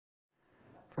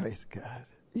Praise God.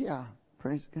 Yeah,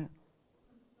 praise God.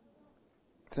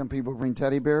 Some people bring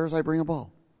teddy bears, I bring a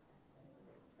ball.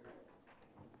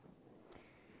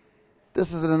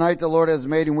 This is the night the Lord has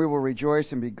made, and we will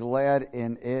rejoice and be glad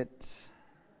in it.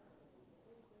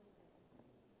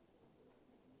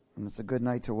 And it's a good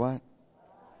night to what?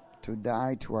 To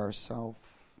die to ourself.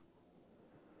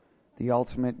 The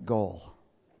ultimate goal.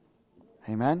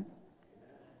 Amen?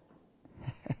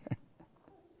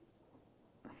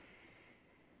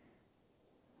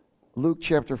 Luke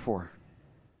chapter 4.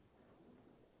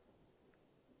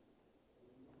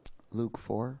 Luke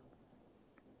 4.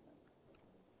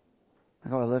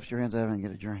 Oh, lift your hands up and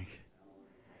get a drink.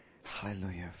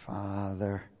 Hallelujah,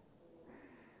 Father.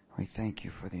 We thank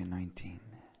you for the anointing.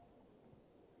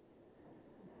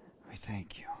 We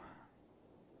thank you.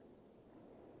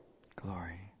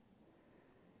 Glory.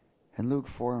 In Luke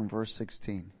 4 and verse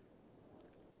 16.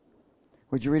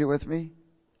 Would you read it with me?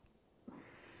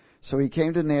 So he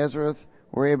came to Nazareth,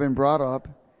 where he had been brought up,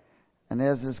 and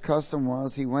as his custom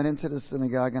was, he went into the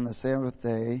synagogue on the Sabbath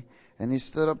day, and he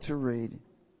stood up to read.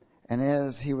 And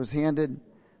as he was handed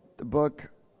the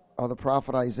book of the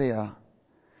prophet Isaiah,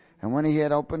 and when he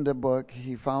had opened the book,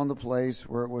 he found the place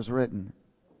where it was written,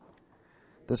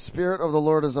 "The Spirit of the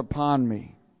Lord is upon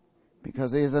me,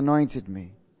 because he has anointed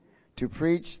me to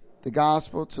preach the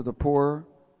gospel to the poor.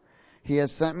 He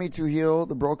has sent me to heal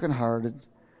the brokenhearted,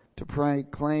 to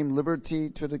proclaim liberty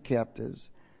to the captives,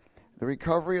 the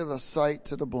recovery of the sight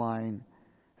to the blind,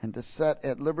 and to set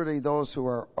at liberty those who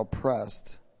are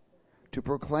oppressed, to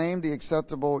proclaim the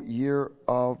acceptable year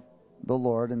of the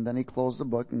Lord." And then he closed the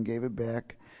book and gave it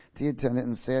back to the attendant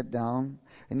and sat down.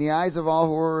 And the eyes of all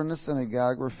who were in the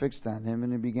synagogue were fixed on him,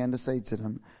 and he began to say to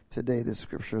them, "Today the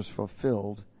scripture is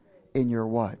fulfilled in your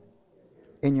what?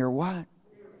 In your what?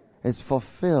 It's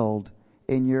fulfilled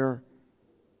in your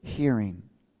hearing."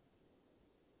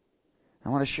 I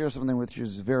want to share something with you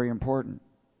that's very important.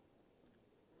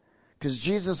 Because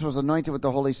Jesus was anointed with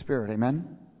the Holy Spirit,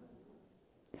 amen?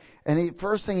 And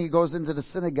first thing he goes into the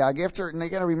synagogue after, and you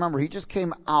got to remember, he just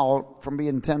came out from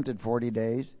being tempted 40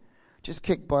 days, just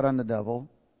kicked butt on the devil,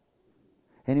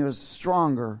 and he was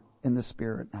stronger in the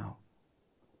Spirit now.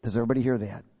 Does everybody hear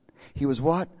that? He was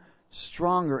what?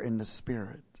 Stronger in the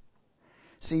Spirit.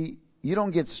 See, you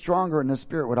don't get stronger in the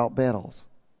Spirit without battles.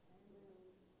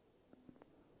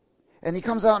 And he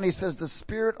comes out and he says, "The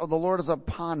Spirit of the Lord is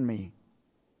upon me.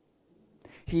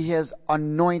 He has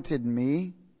anointed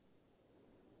me."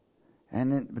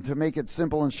 And then, to make it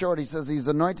simple and short, he says, "He's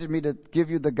anointed me to give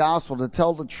you the gospel, to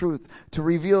tell the truth, to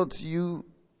reveal to you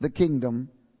the kingdom,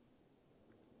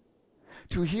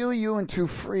 to heal you and to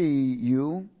free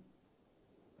you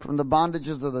from the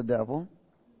bondages of the devil,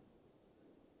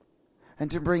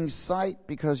 and to bring sight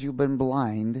because you've been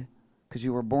blind, because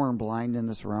you were born blind in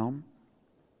this realm,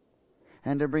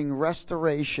 and to bring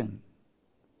restoration."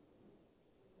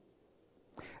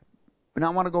 But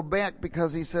now I want to go back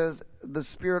because he says, "The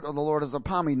Spirit of the Lord is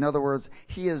upon me." In other words,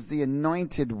 he is the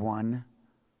anointed one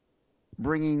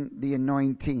bringing the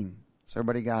anointing. So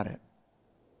everybody got it?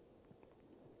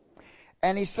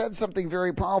 And he said something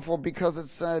very powerful because it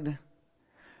said,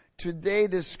 "Today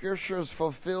the scripture is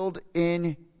fulfilled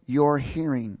in your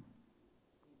hearing."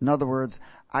 In other words,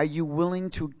 are you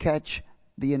willing to catch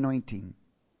the anointing?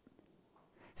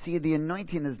 See, the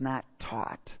anointing is not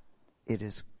taught, it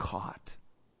is caught.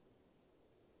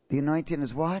 The anointing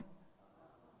is what?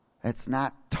 It's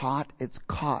not taught, it's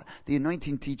caught. The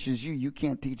anointing teaches you, you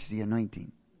can't teach the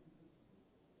anointing.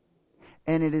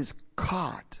 And it is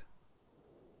caught.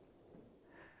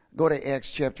 Go to Acts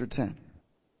chapter 10.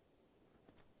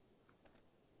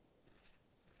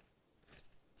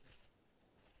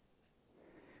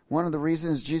 One of the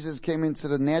reasons Jesus came into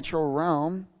the natural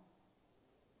realm,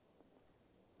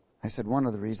 I said one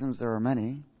of the reasons, there are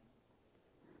many,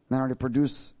 not only to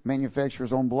produce, manufacture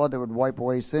his own blood that would wipe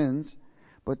away sins,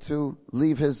 but to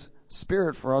leave his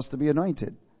Spirit for us to be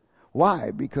anointed.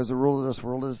 Why? Because the ruler of this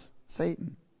world is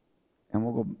Satan. And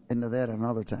we'll go into that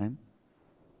another time.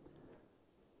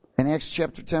 In Acts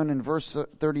chapter 10 and verse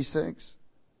 36,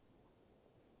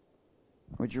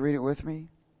 would you read it with me?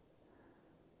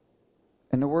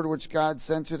 "And the word which God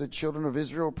sent to the children of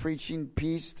Israel, preaching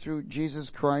peace through Jesus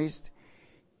Christ,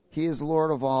 he is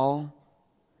Lord of all.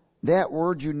 That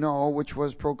word you know, which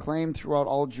was proclaimed throughout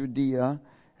all Judea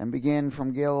and began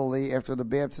from Galilee after the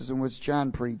baptism which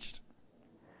John preached.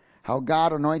 How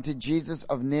God anointed Jesus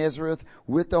of Nazareth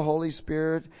with the Holy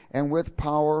Spirit and with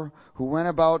power, who went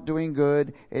about doing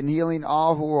good and healing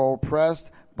all who were oppressed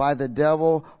by the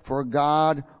devil, for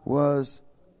God was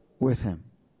with him."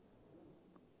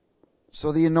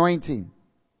 So the anointing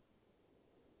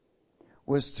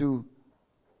was to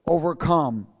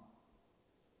overcome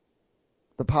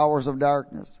the powers of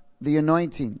darkness. The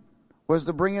anointing was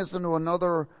to bring us into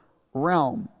another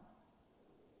realm.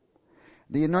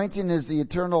 The anointing is the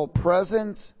eternal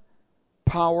presence,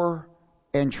 power,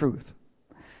 and truth.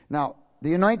 Now,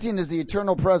 the anointing is the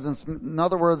eternal presence. In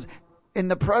other words, in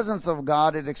the presence of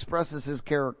God, it expresses His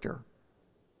character.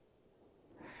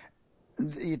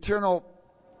 The eternal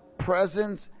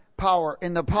presence, power.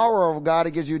 In the power of God,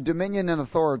 it gives you dominion and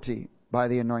authority by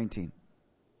the anointing.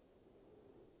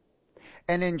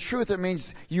 And in truth, it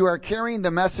means you are carrying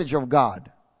the message of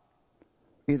God,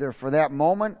 either for that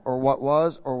moment or what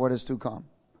was or what is to come,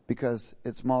 because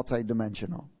it's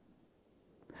multidimensional.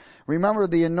 Remember,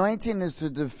 the anointing is to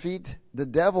defeat the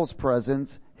devil's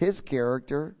presence, his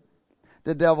character,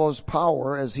 the devil's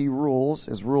power as he rules,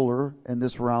 as ruler in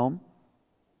this realm,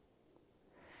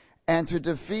 and to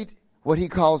defeat what he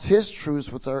calls his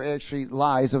truths, which are actually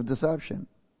lies of deception.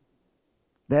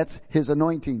 That's his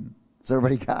anointing. Has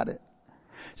everybody got it?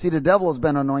 See, the devil has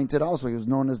been anointed also. He was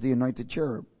known as the anointed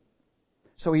cherub.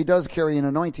 So he does carry an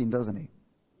anointing, doesn't he?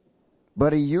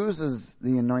 But he uses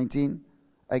the anointing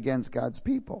against God's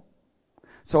people.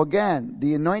 So again,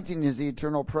 the anointing is the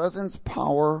eternal presence,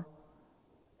 power,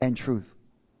 and truth.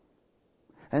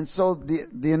 And so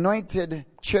the anointed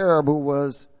cherub, who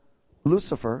was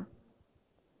Lucifer,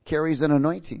 carries an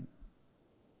anointing.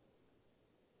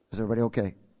 Is everybody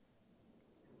okay?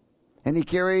 And he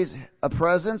carries a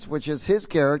presence, which is his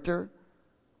character.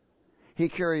 He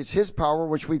carries his power,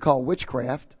 which we call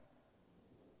witchcraft.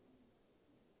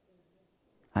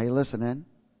 Are you listening?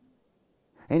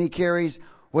 And he carries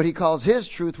what he calls his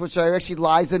truth, which are actually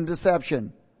lies and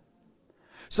deception.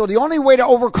 So the only way to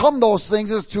overcome those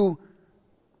things is to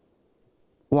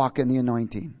walk in the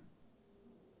anointing.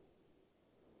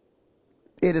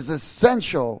 It is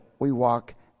essential we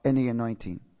walk in the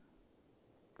anointing.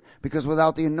 Because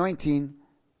without the anointing,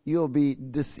 you'll be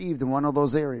deceived in one of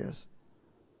those areas.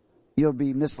 You'll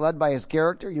be misled by his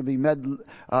character. You'll be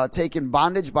taken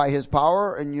bondage by his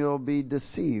power, and you'll be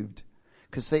deceived.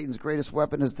 Because Satan's greatest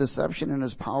weapon is deception, and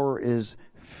his power is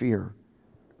fear.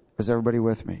 Is everybody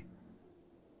with me?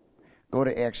 Go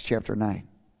to Acts chapter 9.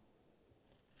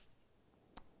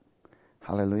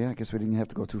 Hallelujah. I guess we didn't have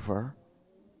to go too far.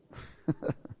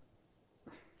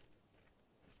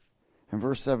 In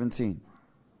verse 17.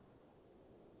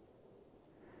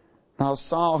 Now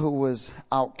Saul, who was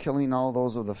out killing all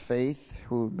those of the faith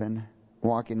who had been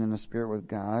walking in the Spirit with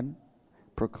God,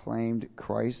 proclaimed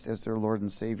Christ as their Lord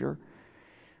and Savior.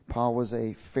 Paul was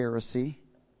a Pharisee.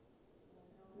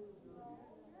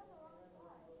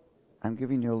 I'm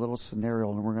giving you a little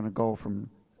scenario, and we're going to go from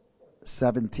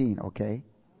 17, okay?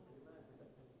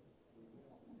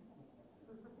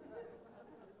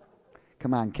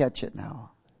 Come on, catch it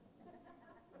now.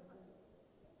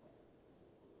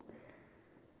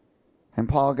 And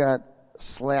Paul got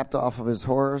slapped off of his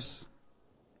horse.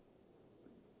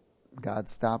 God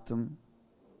stopped him.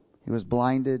 He was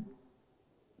blinded.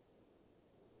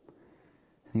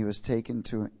 He was taken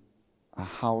to a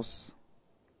house.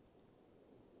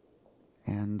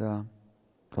 And the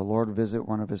Lord visited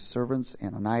one of his servants,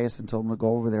 Ananias, and told him to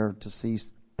go over there to see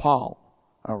Paul,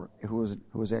 who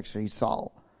was actually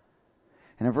Saul.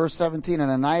 And in verse 17,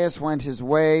 Ananias went his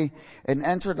way and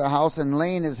entered the house, and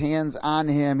laying his hands on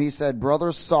him, he said,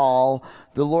 Brother Saul,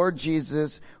 the Lord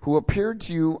Jesus, who appeared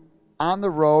to you on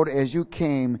the road as you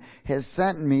came, has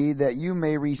sent me that you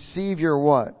may receive your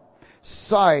what?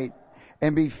 Sight,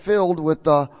 and be filled with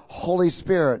the Holy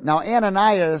Spirit. Now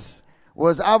Ananias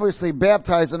was obviously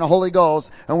baptized in the Holy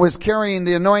Ghost and was carrying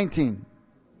the anointing.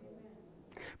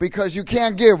 Because you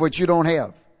can't give what you don't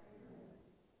have.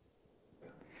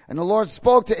 And the Lord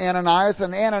spoke to Ananias,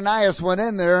 and Ananias went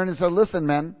in there and he said, listen,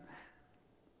 man,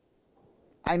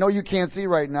 I know you can't see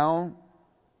right now.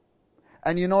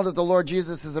 And you know that the Lord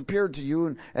Jesus has appeared to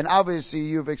you, and obviously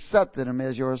you've accepted him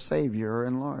as your Savior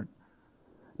and Lord.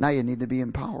 Now you need to be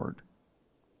empowered.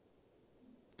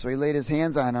 So he laid his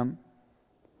hands on him,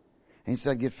 and he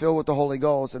said, get filled with the Holy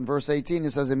Ghost. In verse 18,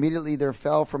 it says, immediately there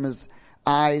fell from his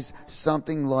eyes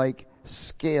something like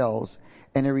scales,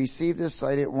 and he received his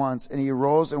sight at once, and he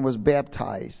arose and was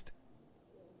baptized.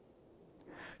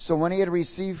 So when he had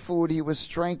received food, he was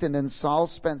strengthened, and Saul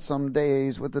spent some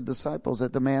days with the disciples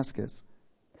at Damascus.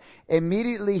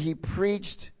 Immediately he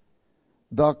preached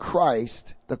the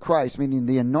Christ meaning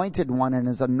the anointed one and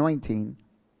his anointing,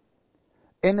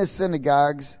 in the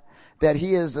synagogues, that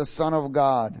he is the Son of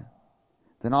God.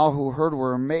 Then all who heard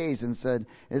were amazed and said,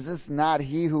 is this not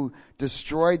he who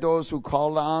destroyed those who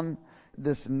called on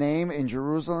this name in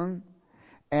Jerusalem?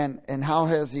 And how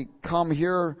has he come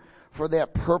here for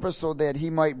that purpose, so that he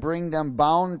might bring them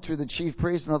bound to the chief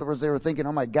priest. In other words, they were thinking,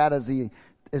 oh my God, is he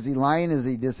lying? Is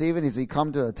he deceiving? Is he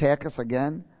come to attack us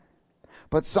again?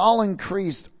 But Saul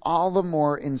increased all the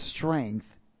more in strength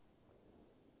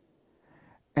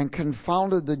and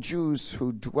confounded the Jews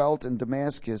who dwelt in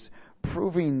Damascus,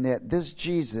 proving that this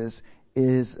Jesus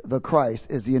is the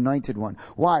Christ, is the anointed one.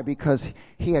 Why? Because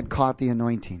he had caught the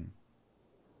anointing.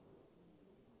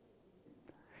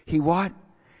 He what?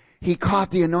 He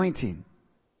caught the anointing.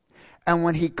 And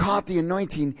when he caught the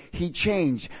anointing, he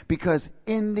changed, because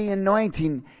in the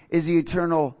anointing is the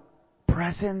eternal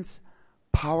presence,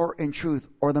 power, and truth,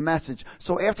 or the message.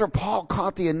 So after Paul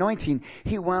caught the anointing,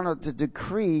 he wanted to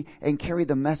decree and carry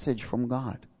the message from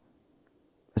God.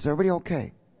 Is everybody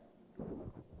okay?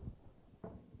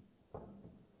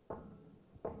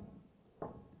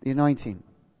 The anointing.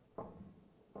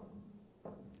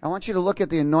 I want you to look at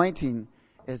the anointing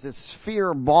as a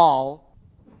sphere ball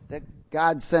that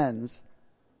God sends.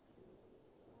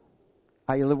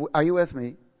 Are you with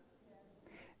me?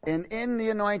 And in the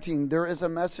anointing, there is a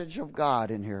message of God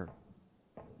in here.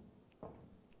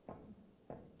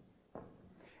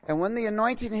 And when the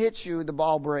anointing hits you, the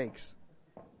ball breaks.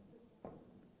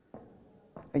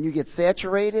 And you get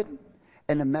saturated,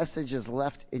 and the message is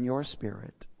left in your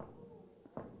spirit.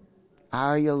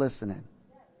 Are you listening?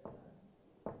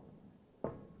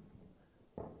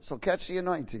 So catch the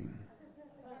anointing.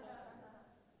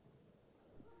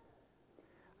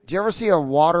 Do you ever see a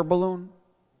water balloon?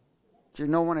 Do you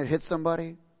know when it hits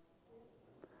somebody?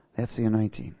 That's the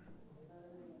anointing.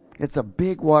 It's a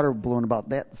big water balloon about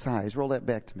that size. Roll that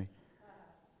back to me.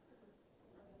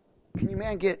 Can you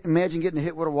imagine getting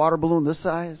hit with a water balloon this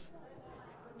size?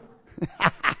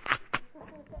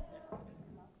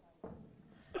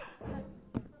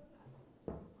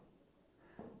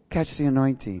 Catch the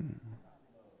anointing.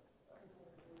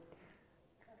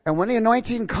 And when the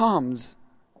anointing comes,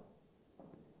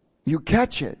 you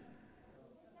catch it.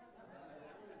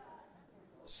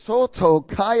 Soto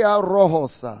kaya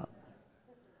rohosa.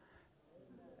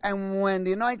 And when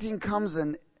the anointing comes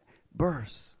and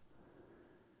bursts,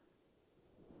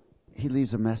 he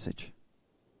leaves a message.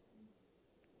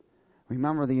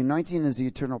 Remember, the anointing is the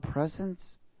eternal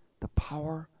presence, the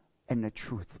power, and the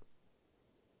truth.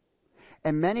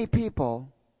 And many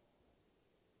people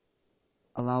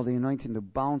allow the anointing to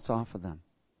bounce off of them,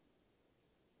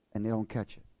 and they don't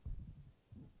catch it.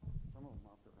 Some of them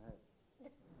off their head.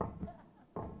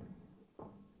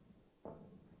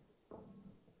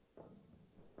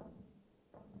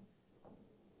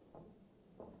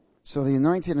 So the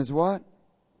anointing is what?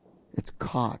 It's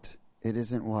caught. It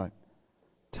isn't what?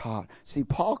 Taught. See,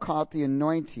 Paul caught the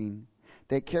anointing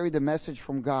that carried the message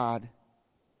from God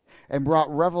and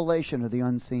brought revelation of the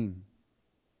unseen.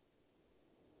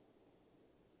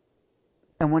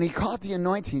 And when he caught the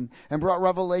anointing and brought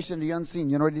revelation of the unseen,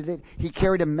 you know what he did? He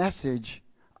carried a message,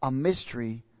 a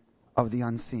mystery of the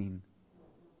unseen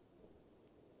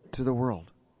to the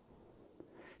world.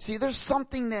 See, there's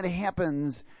something that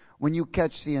happens when you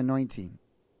catch the anointing.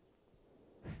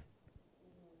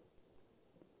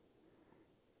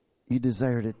 You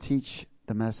desire to teach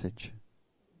the message.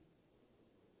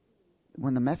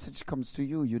 When the message comes to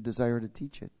you, you desire to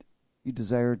teach it. You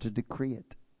desire to decree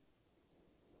it.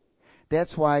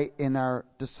 That's why in our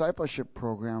discipleship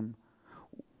program,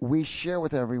 we share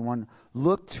with everyone,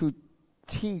 look to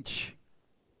teach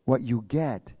what you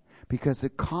get, because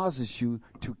it causes you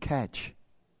to catch.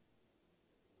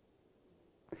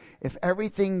 If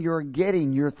everything you're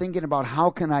getting, you're thinking about how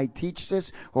can I teach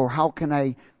this, or how can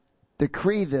I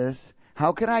decree this,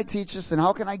 how can I teach this, and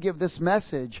how can I give this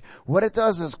message, what it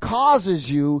does is causes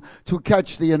you to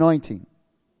catch the anointing.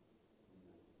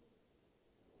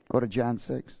 Go to John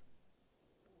 6.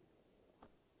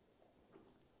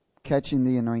 Catching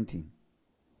the anointing.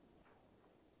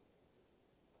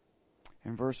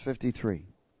 In verse 53.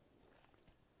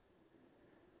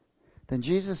 Then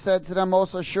Jesus said to them,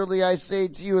 most assuredly I say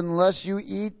to you, unless you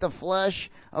eat the flesh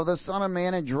of the Son of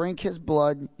Man and drink his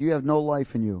blood, you have no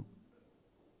life in you.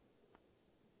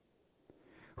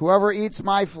 Whoever eats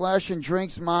my flesh and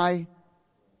drinks my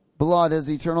blood has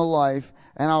eternal life,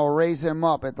 and I will raise him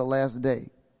up at the last day.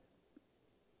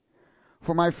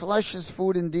 For my flesh is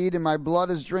food indeed, and my blood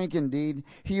is drink indeed.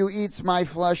 He who eats my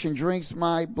flesh and drinks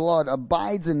my blood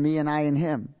abides in me, and I in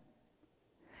him.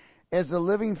 As the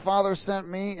living Father sent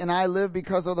me, and I live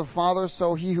because of the Father,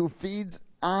 so he who feeds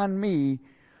on me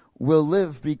will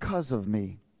live because of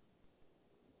me.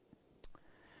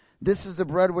 This is the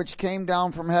bread which came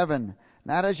down from heaven,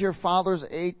 not as your fathers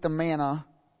ate the manna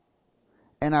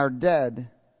and are dead.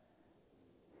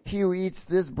 He who eats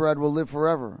this bread will live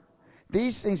forever.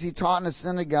 These things he taught in the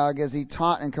synagogue as he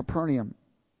taught in Capernaum.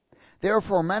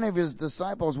 Therefore, many of his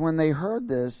disciples, when they heard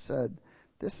this, said,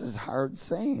 "This is hard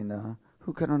saying.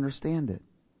 Who can understand it?"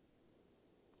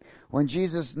 When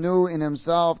Jesus knew in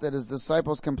himself that his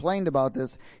disciples complained about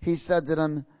this, he said to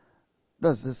them,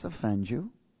 "Does this offend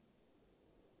you?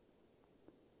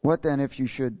 What then if you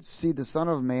should see the Son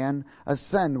of Man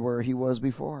ascend where he was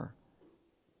before?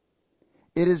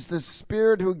 It is the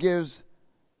Spirit who gives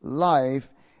life,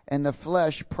 and the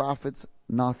flesh profits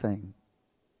nothing.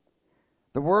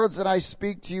 The words that I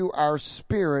speak to you are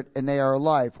spirit and they are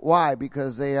life." Why?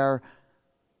 Because they are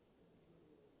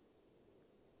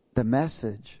the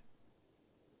message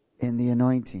in the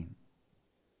anointing.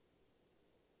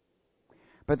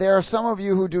 But there are some of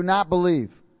you who do not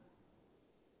believe.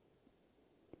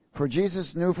 For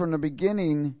Jesus knew from the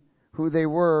beginning who they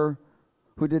were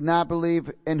who did not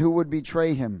believe and who would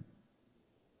betray him.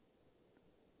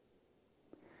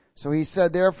 So he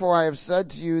said, "Therefore I have said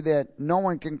to you that no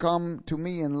one can come to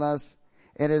me unless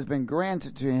it has been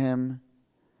granted to him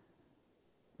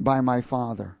by my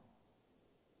Father."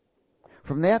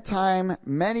 From that time,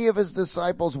 many of his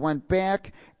disciples went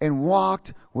back and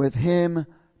walked with him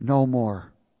no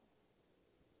more.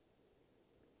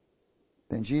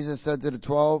 Then Jesus said to the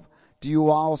 12, "Do you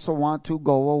also want to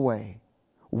go away?"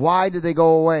 Why did they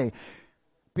go away?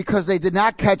 Because they did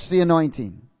not catch the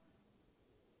anointing.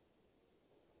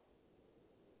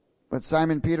 But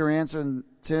Simon Peter answered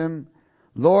him,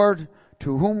 "Lord,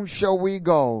 to whom shall we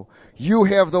go? You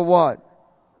have the what?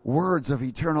 Words of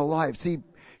eternal life." See,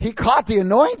 he caught the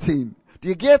anointing. Do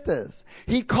you get this?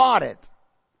 He caught it.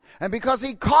 And because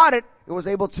he caught it, it was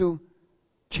able to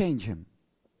change him.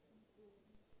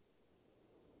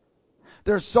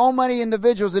 There's so many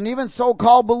individuals and even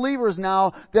so-called believers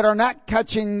now that are not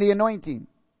catching the anointing.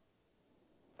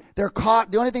 They're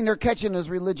caught. The only thing they're catching is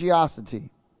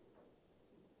religiosity.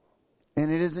 And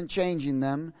it isn't changing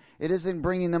them. It isn't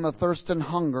bringing them a thirst and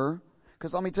hunger.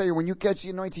 Because let me tell you, when you catch the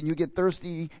anointing, you get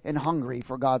thirsty and hungry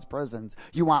for God's presence.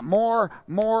 You want more,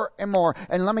 more, and more.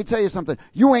 And let me tell you something.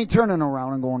 You ain't turning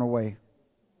around and going away.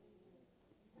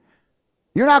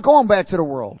 You're not going back to the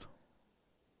world.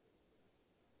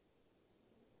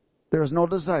 There is no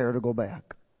desire to go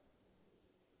back.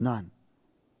 None.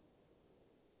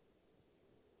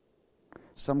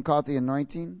 Some caught the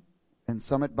anointing, and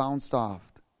some it bounced off.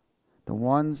 The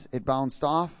ones it bounced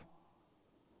off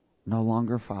no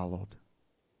longer followed.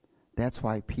 That's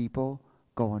why people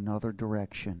go another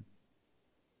direction.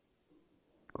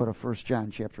 Go to 1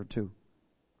 John chapter 2.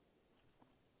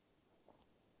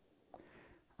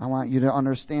 I want you to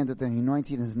understand that the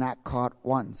anointing is not caught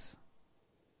once.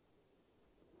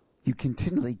 You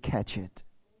continually catch it.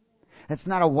 It's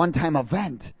not a one-time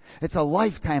event. It's a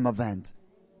lifetime event.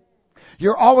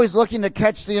 You're always looking to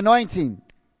catch the anointing.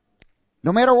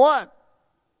 No matter what.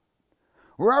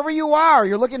 Wherever you are,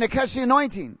 you're looking to catch the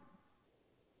anointing.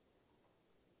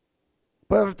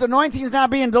 But if the anointing is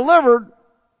not being delivered,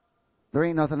 there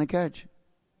ain't nothing to catch.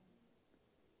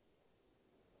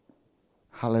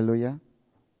 Hallelujah.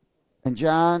 And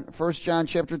 1 John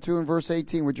chapter 2 and verse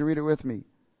 18, would you read it with me?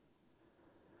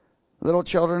 "Little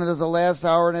children, it is the last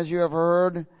hour, and as you have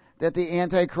heard that the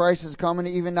Antichrist is coming,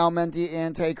 even now many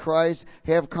Antichrists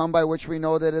have come, by which we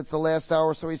know that it's the last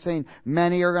hour." So he's saying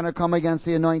many are going to come against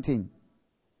the anointing.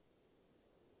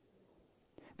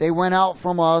 "They went out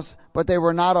from us, but they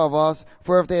were not of us.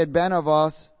 For if they had been of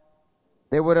us,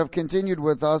 they would have continued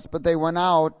with us. But they went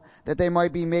out, that they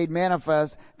might be made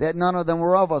manifest that none of them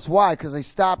were of us." Why? Because they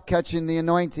stopped catching the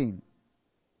anointing.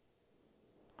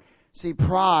 See,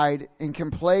 pride and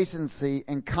complacency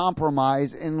and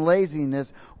compromise and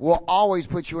laziness will always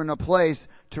put you in a place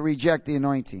to reject the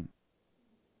anointing.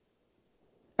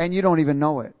 And you don't even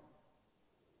know it.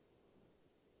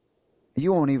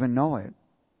 You won't even know it.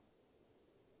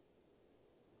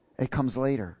 It comes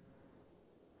later.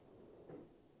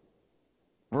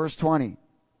 Verse 20.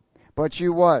 "But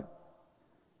you what?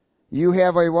 You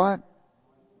have a what?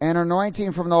 An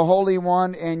anointing from the Holy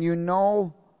One, and you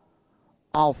know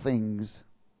all things."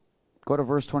 Go to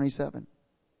verse 27.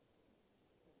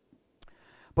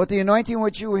 "But the anointing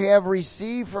which you have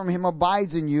received from him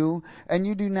abides in you, and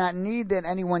you do not need that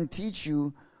anyone teach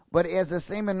you, but as the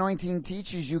same anointing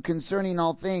teaches you concerning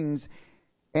all things,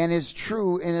 and is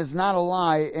true and is not a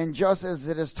lie, and just as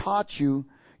it has taught you,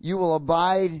 you will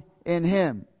abide in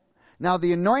him." Now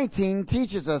the anointing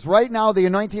teaches us. Right now the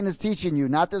anointing is teaching you,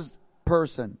 not this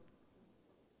person.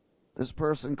 This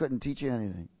person couldn't teach you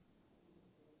anything.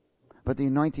 But the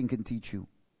anointing can teach you.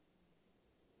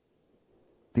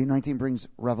 The anointing brings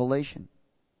revelation.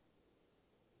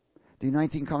 The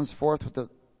anointing comes forth with the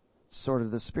sword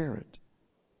of the Spirit.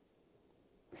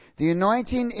 The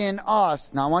anointing in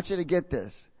us, now I want you to get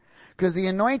this, because the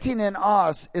anointing in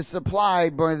us is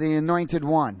supplied by the anointed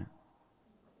one.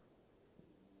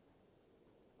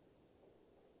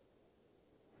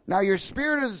 Now your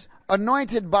spirit is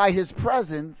anointed by his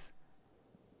presence,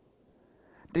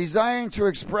 desiring to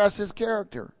express his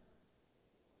character,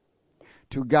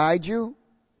 to guide you,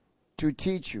 to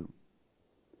teach you.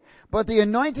 But the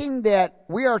anointing that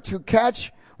we are to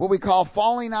catch, what we call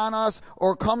falling on us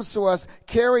or comes to us,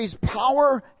 carries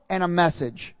power and a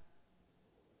message.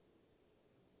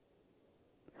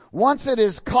 Once it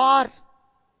is caught,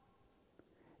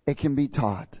 it can be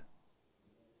taught.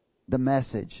 The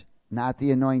message, not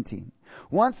the anointing.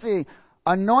 Once the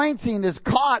anointing is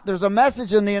caught, there's a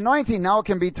message in the anointing, now it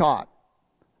can be taught.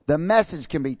 The message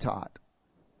can be taught.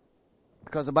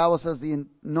 Because the Bible says the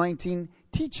anointing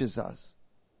teaches us.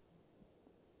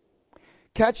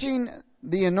 Catching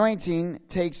the anointing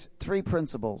takes 3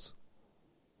 principles.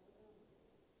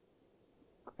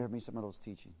 Give me some of those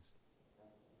teachings.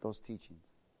 Those teachings.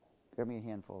 Give me a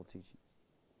handful of teachings.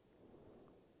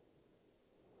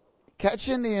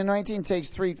 Catching the anointing takes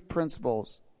 3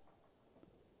 principles.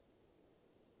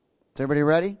 Is everybody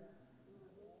ready?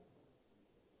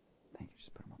 Thank you.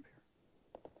 Just put them up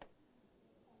here.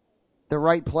 The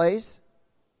right place.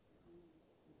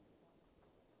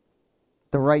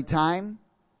 The right time.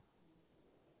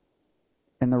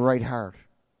 And the right heart.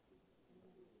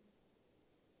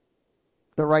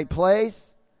 The right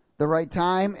place, the right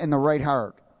time, and the right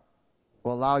heart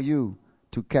will allow you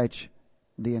to catch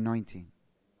the anointing.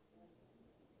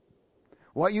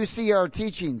 What you see are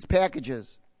teachings,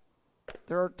 packages.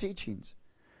 There are teachings.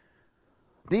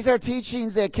 These are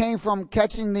teachings that came from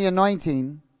catching the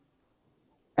anointing,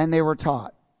 and they were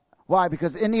taught. Why?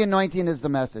 Because in the anointing is the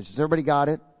message. Has everybody got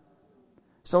it?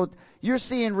 So you're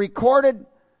seeing recorded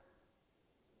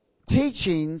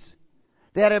teachings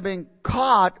that have been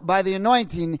caught by the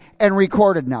anointing and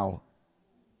recorded now.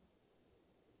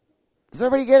 Does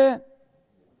everybody get it?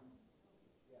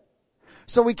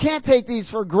 So we can't take these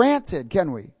for granted,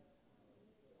 can we?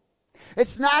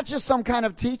 It's not just some kind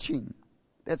of teaching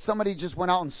that somebody just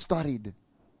went out and studied.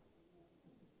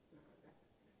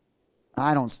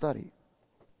 I don't study.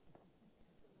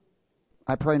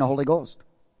 I pray in the Holy Ghost.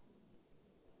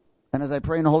 And as I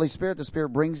pray in the Holy Spirit, the Spirit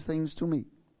brings things to me.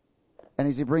 And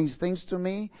as he brings things to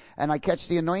me and I catch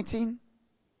the anointing,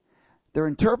 they're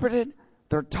interpreted,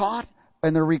 they're taught,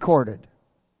 and they're recorded.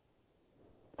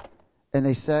 And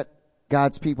they set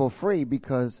God's people free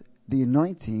because the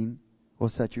anointing will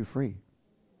set you free.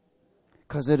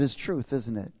 Because it is truth,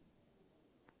 isn't it?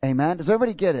 Amen? Does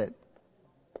everybody get it?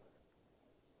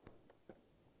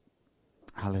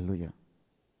 Hallelujah.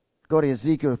 Go to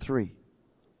Ezekiel 3.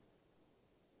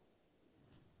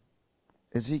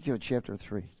 Ezekiel chapter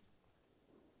 3.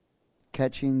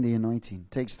 Catching the anointing.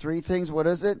 Takes 3 things. What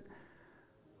is it?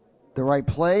 The right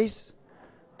place,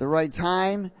 the right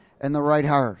time, and the right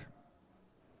heart.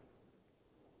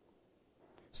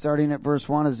 Starting at verse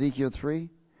 1, Ezekiel 3.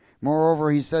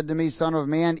 Moreover, he said to me, Son of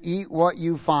man, eat what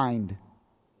you find.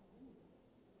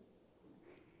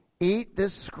 Eat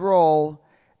this scroll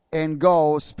and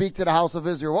go speak to the house of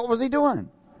Israel. What was he doing?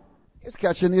 He was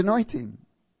catching the anointing.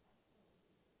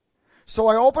 So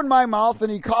I opened my mouth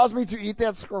and he caused me to eat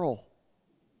that scroll.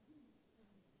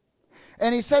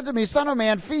 And he said to me, Son of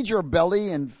man, feed your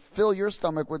belly and fill your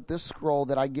stomach with this scroll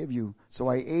that I give you. So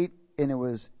I ate, and it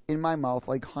was in my mouth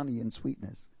like honey and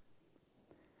sweetness.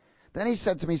 Then he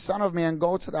said to me, Son of man,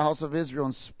 go to the house of Israel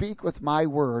and speak with my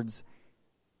words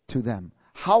to them.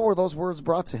 How were those words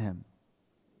brought to him?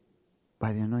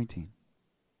 By the anointing.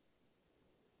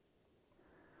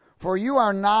 For you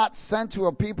are not sent to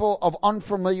a people of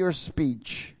unfamiliar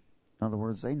speech. In other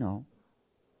words, they know.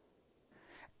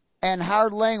 And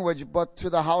hard language, but to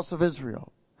the house of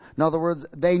Israel. In other words,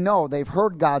 they know. They've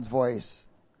heard God's voice.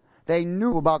 They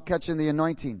knew about catching the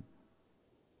anointing.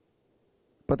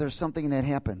 But there's something that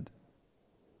happened.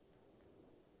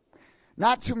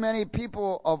 Not too many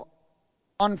people of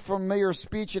unfamiliar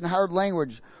speech and hard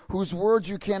language, whose words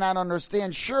you cannot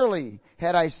understand. Surely,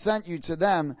 had I sent you to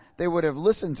them, they would have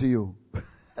listened to you.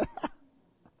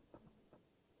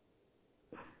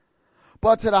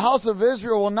 But to the house of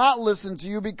Israel will not listen to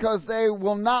you, because they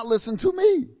will not listen to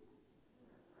me.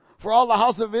 For all the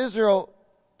house of Israel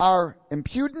are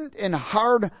impudent and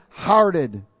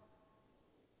hard-hearted.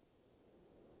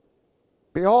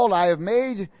 Behold, I have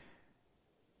made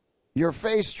your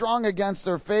face strong against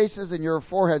their faces, and your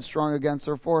forehead strong against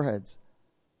their foreheads.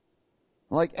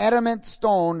 Like adamant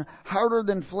stone, harder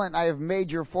than flint, I have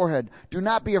made your forehead. Do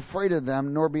not be afraid of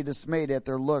them, nor be dismayed at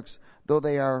their looks, though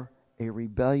they are a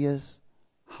rebellious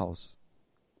house.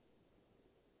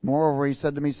 Moreover, he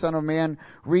said to me, Son of man,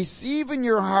 receive in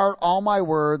your heart all my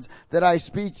words that I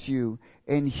speak to you,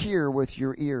 and hear with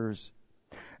your ears.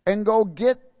 And go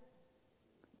get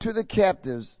to the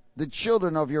captives, the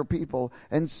children of your people,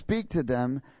 and speak to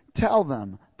them. Tell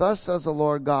them, thus says the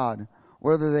Lord God,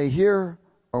 whether they hear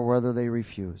or whether they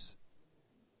refuse.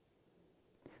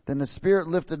 Then the Spirit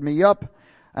lifted me up,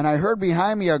 and I heard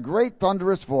behind me a great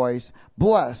thunderous voice,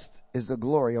 Blessed is the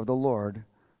glory of the Lord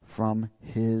from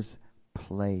his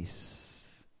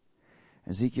place.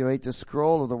 Ezekiel ate the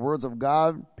scroll of the words of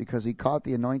God because he caught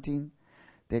the anointing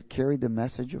that carried the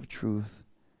message of truth,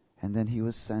 and then he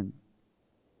was sent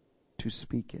to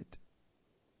speak it.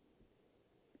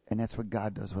 And that's what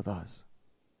God does with us.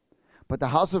 But the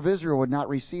house of Israel would not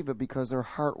receive it because their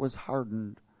heart was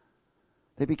hardened.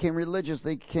 They became religious.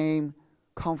 They became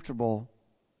comfortable.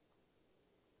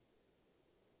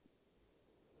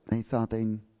 They thought they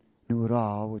knew it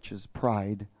all, which is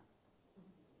pride.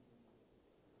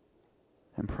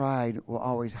 And pride will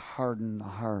always harden the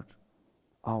heart.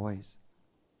 Always.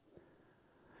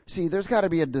 See, there's got to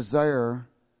be a desire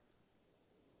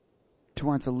to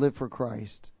want to live for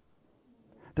Christ.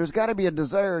 There's got to be a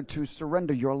desire to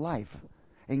surrender your life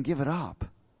and give it up.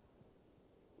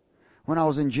 When I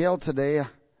was in jail today,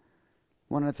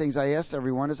 one of the things I asked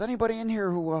everyone is, anybody in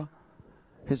here who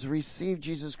has received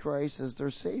Jesus Christ as their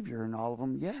Savior? And all of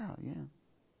them, yeah.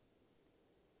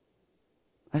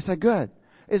 I said, good.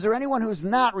 Is there anyone who's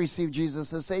not received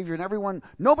Jesus as Savior? And everyone,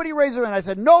 nobody raised their hand. I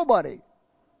said, nobody.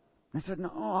 I said,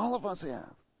 no, all of us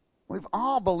have. We've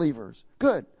all believers.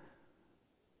 Good.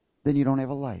 Then you don't have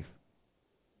a life.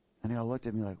 And they all looked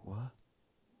at me like, what?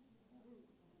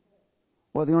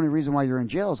 Well, the only reason why you're in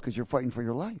jail is because you're fighting for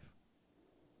your life.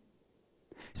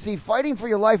 See, fighting for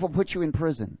your life will put you in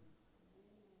prison.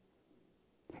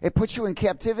 It puts you in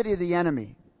captivity of the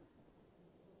enemy.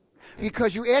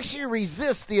 Because you actually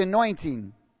resist the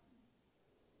anointing.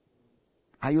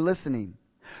 Are you listening?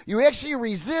 You actually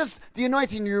resist the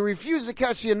anointing. You refuse to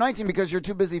catch the anointing because you're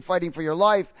too busy fighting for your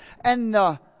life. And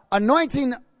the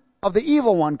anointing of the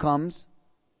evil one comes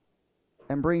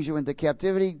and brings you into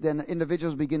captivity. Then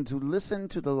individuals begin to listen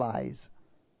to the lies.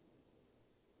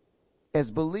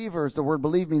 As believers, the word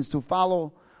believe means to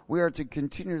follow. We are to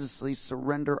continuously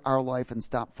surrender our life and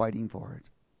stop fighting for it.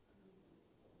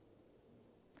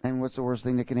 And what's the worst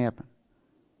thing that can happen?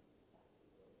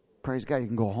 Praise God, you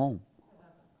can go home.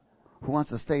 Who wants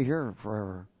to stay here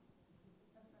forever?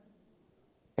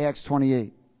 Acts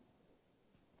 28.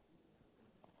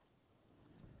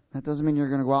 That doesn't mean you're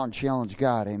going to go out and challenge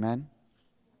God, amen?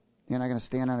 You're not going to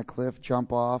stand on a cliff,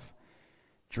 jump off,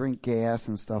 drink gas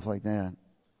and stuff like that.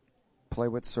 Play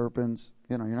with serpents.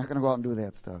 You're not going to go out and do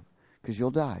that stuff because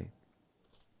you'll die.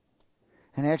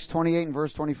 In Acts 28 and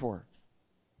verse 24,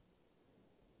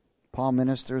 Paul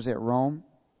ministers at Rome.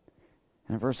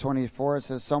 And in verse 24 it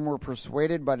says, some were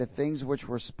persuaded by the things which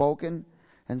were spoken,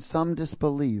 and some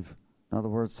disbelieve. In other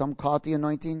words, some caught the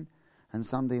anointing, and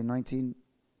some the anointing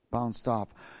bounced off.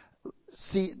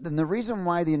 See, then the reason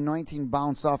why the anointing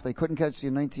bounced off, they couldn't catch the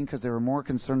anointing because they were more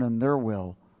concerned in their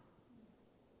will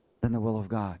than the will of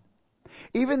God.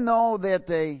 Even though that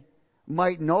they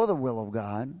might know the will of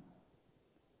God,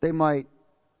 they might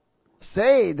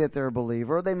say that they're a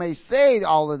believer, they may say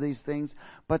all of these things,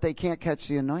 but they can't catch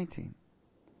the anointing.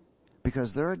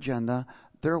 Because their agenda,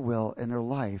 their will, and their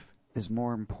life is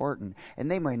more important.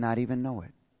 And they might not even know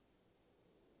it.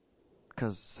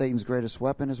 Because Satan's greatest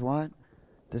weapon is what?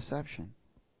 Deception.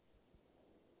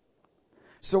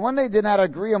 So when they did not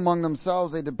agree among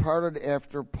themselves, they departed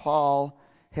after Paul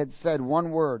had said one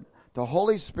word. The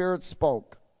Holy Spirit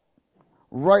spoke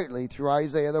rightly through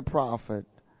Isaiah the prophet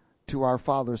to our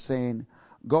fathers, saying,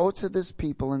 go to this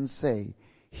people and say,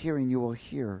 hearing you will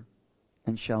hear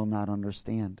and shall not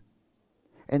understand.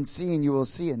 And seeing you will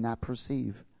see and not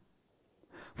perceive.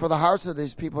 For the hearts of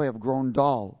these people have grown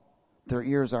dull. Their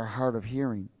ears are hard of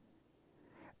hearing.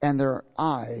 And their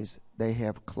eyes they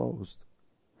have closed.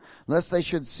 Lest they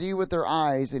should see with their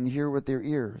eyes and hear with their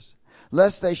ears.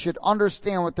 Lest they should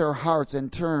understand with their hearts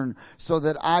and turn, so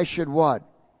that I should what?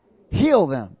 Heal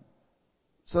them.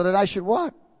 So that I should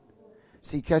what?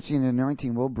 See, catching an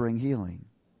anointing will bring healing.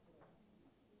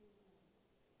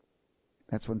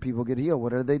 That's when people get healed.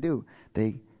 What do?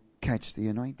 They catch the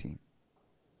anointing.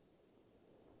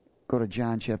 Go to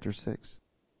John chapter 6.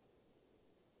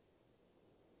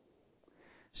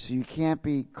 So you can't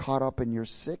be caught up in your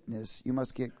sickness. You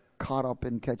must get caught up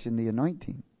in catching the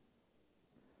anointing.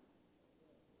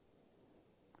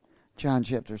 John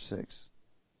chapter 6.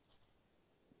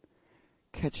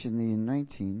 Catching the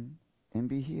anointing and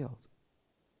be healed.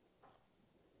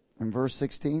 In verse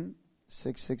 16,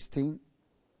 6:16.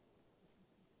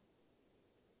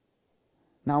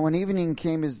 Now when evening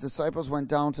came, his disciples went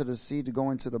down to the sea to go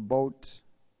into the boat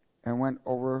and went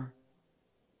over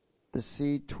the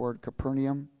sea toward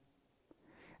Capernaum.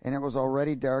 And it was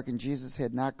already dark, and Jesus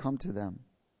had not come to them.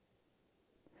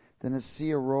 Then the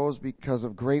sea arose because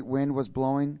of great wind was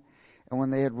blowing. And when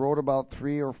they had rowed about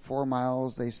 3 or 4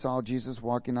 miles, they saw Jesus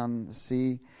walking on the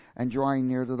sea and drawing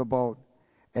near to the boat.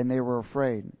 And they were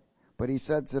afraid. But he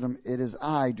said to them, "It is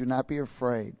I, do not be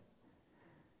afraid."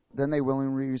 Then they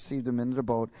willingly received him into the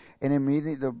boat, and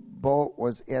immediately the boat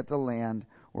was at the land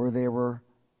where they were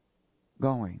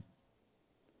going.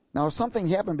 Now something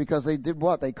happened because they did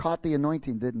what? They caught the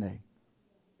anointing, didn't they?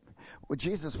 Well,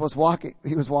 Jesus was walking,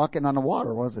 he was walking on the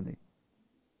water, wasn't he?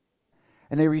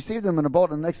 And they received him in a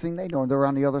boat, and the next thing they know, they're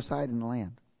on the other side in the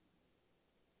land.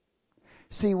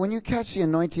 See, when you catch the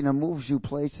anointing, it moves you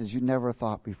places you never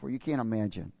thought before. You can't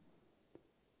imagine.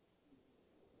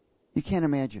 You can't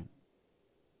imagine.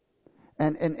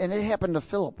 And it happened to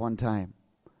Philip one time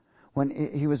when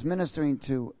he was ministering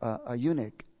to a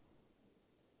eunuch.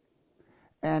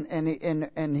 And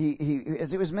he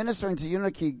as he was ministering to the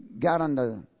eunuch, he got on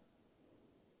the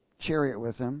chariot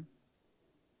with him.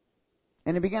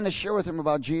 And he began to share with him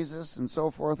about Jesus and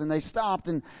so forth. And they stopped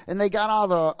and they got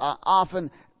out off and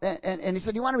he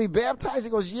said, "You want to be baptized?" He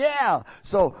goes, "Yeah."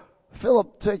 So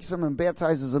Philip takes him and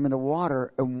baptizes him in the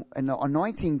water, and the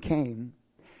anointing came.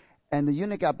 And the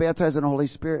eunuch got baptized in the Holy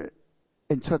Spirit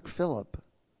and took Philip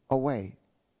away.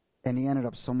 And he ended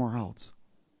up somewhere else.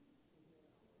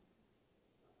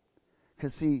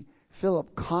 Because see,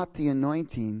 Philip caught the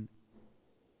anointing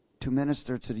to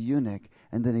minister to the eunuch,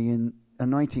 and then the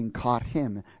anointing caught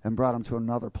him and brought him to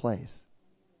another place.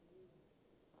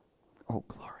 Oh,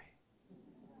 glory.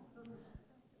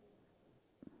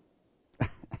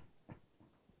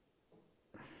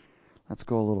 Let's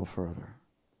go a little further.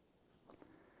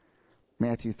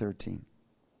 Matthew 13.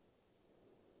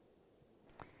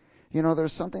 You know,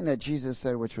 there's something that Jesus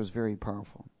said which was very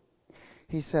powerful.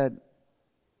 He said,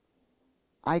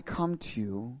 "I come to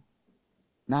you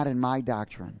not in my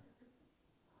doctrine,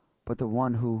 but the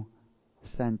one who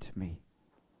sent me."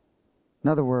 In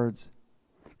other words,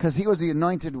 because he was the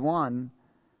anointed one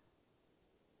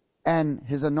and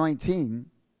his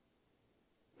anointing,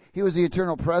 he was the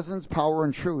eternal presence, power,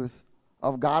 and truth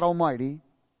of God Almighty,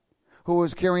 who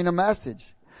was carrying a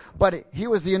message. But he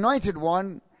was the anointed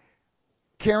one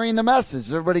carrying the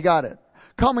message. Everybody got it?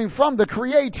 Coming from the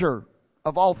creator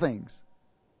of all things.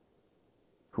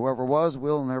 Whoever was,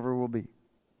 will, and ever will be.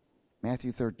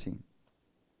 Matthew 13.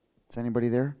 Is anybody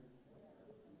there?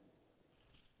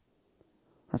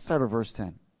 Let's start at verse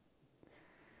 10.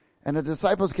 And the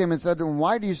disciples came and said to him,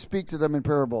 "Why do you speak to them in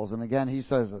parables?" And again he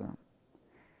says to them,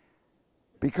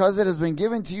 "Because it has been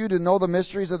given to you to know the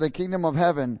mysteries of the kingdom of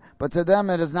heaven, but to them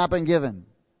it has not been given."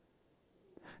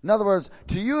 In other words,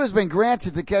 to you has been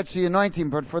granted to catch the anointing,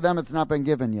 but for them it's not been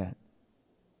given yet.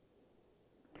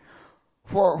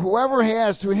 For whoever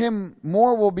has, to him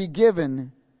more will be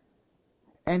given,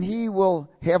 and he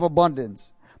will have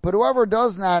abundance. But whoever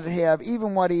does not have,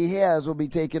 even what he has will be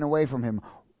taken away from him.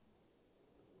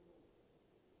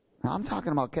 Now I'm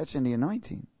talking about catching the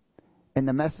anointing and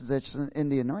the message that's in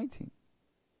the anointing.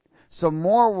 So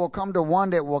more will come to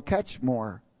one that will catch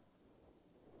more.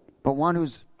 But one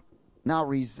who's now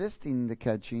resisting the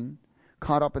catching,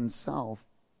 caught up in self,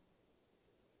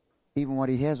 even what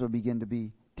he has will begin to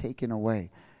be taken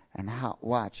away. And how?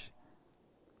 Watch.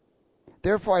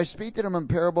 "Therefore I speak to them in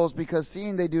parables, because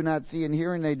seeing they do not see, and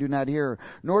hearing they do not hear,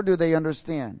 nor do they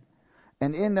understand.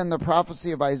 And in them the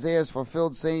prophecy of Isaiah is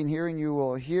fulfilled, saying, Hearing you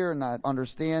will hear and not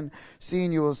understand,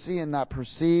 seeing you will see and not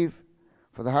perceive.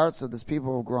 For the hearts of this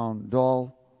people have grown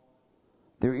dull.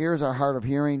 Their ears are hard of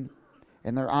hearing,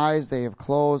 and their eyes they have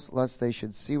closed, lest they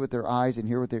should see with their eyes and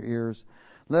hear with their ears,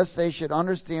 lest they should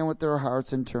understand with their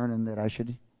hearts and turn, and that I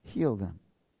should heal them.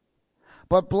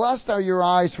 But blessed are your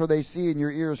eyes, for they see, and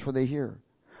your ears, for they hear.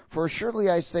 For surely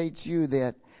I say to you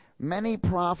that many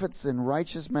prophets and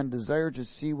righteous men desired to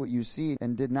see what you see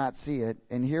and did not see it,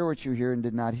 and hear what you hear and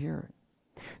did not hear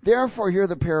it. Therefore hear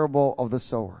the parable of the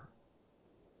sower.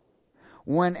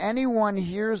 When anyone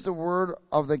hears the word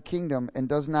of the kingdom and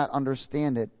does not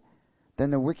understand it,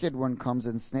 then the wicked one comes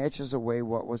and snatches away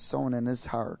what was sown in his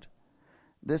heart.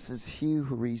 This is he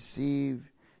who received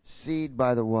seed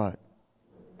by the what?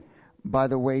 By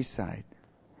the wayside.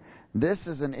 This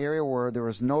is an area where there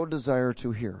is no desire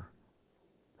to hear.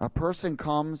 A person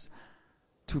comes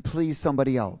to please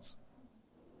somebody else.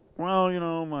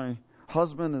 Well, my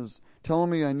husband is telling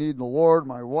me I need the Lord.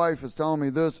 My wife is telling me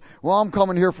this. Well, I'm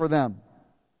coming here for them.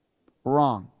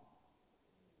 Wrong.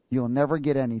 You'll never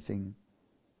get anything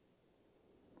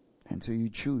until you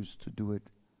choose to do it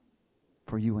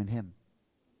for you and him.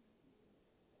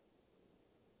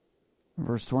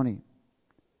 Verse 20.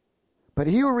 But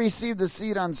he who received the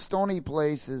seed on stony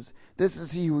places, this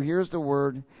is he who hears the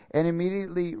word and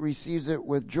immediately receives it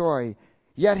with joy.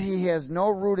 Yet he has no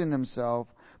root in himself,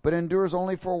 but endures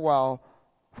only for a while.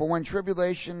 For when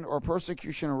tribulation or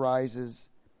persecution arises,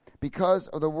 because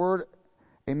of the word,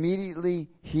 immediately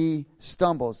he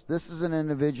stumbles. This is an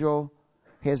individual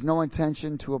who has no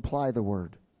intention to apply the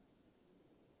word.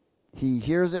 He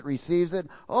hears it, receives it,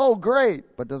 oh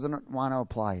great, but doesn't want to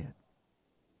apply it.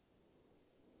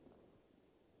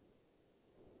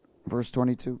 Verse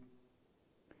 22.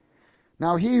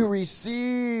 Now he who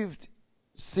received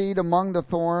seed among the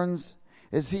thorns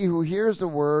is he who hears the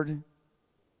word,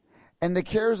 and the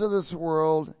cares of this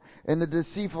world and the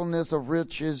deceitfulness of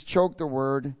riches choke the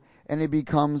word, and it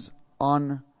becomes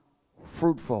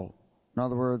unfruitful. In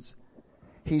other words,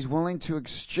 he's willing to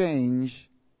exchange,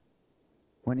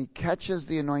 when he catches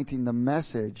the anointing, the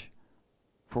message,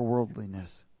 for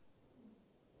worldliness.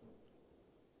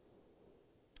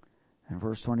 And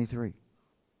verse 23.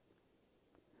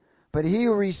 But he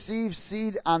who receives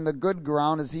seed on the good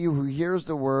ground is he who hears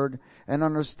the word and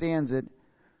understands it,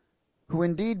 who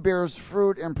indeed bears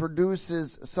fruit and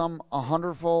produces some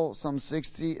 100-fold, some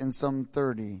 60, and some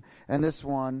 30. And this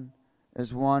one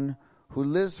is one who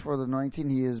lives for the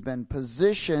anointing. He has been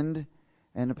positioned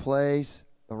in a place,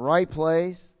 the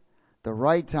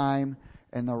right time,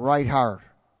 and the right heart.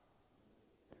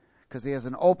 Because he has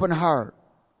an open heart.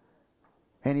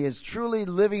 And he is truly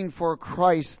living for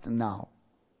Christ now.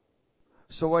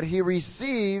 So what he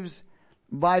receives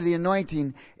by the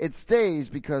anointing, it stays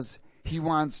because he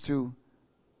wants to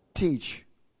teach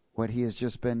what he has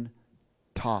just been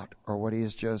taught or what he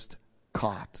has just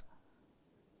caught.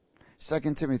 2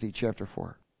 Timothy chapter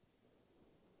 4.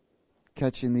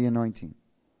 Catching the anointing.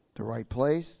 The right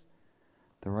place,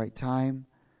 the right time,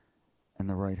 and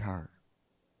the right heart.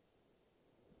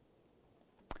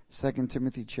 2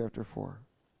 Timothy chapter 4.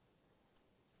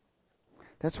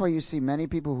 That's why you see many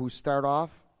people who start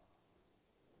off,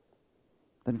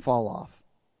 then fall off.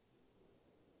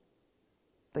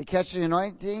 They catch the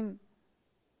anointing,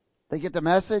 they get the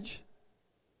message,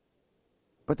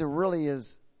 but there really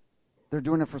is, they're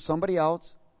doing it for somebody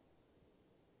else,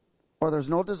 or there's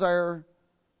no desire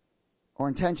or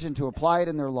intention to apply it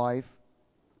in their life.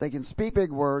 They can speak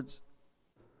big words,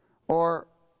 or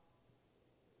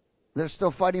they're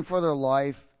still fighting for their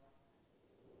life,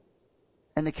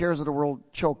 and the cares of the world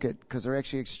choke it because they're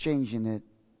actually exchanging it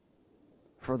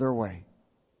for their way.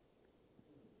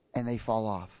 And they fall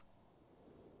off.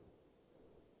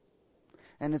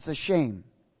 And it's a shame.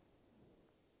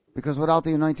 Because without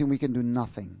the anointing, we can do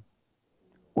nothing.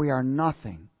 We are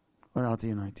nothing without the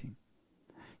anointing.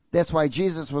 That's why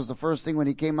Jesus was the first thing when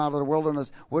he came out of the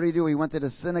wilderness. What did he do? He went to the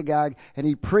synagogue and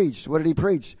he preached. What did he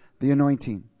preach? The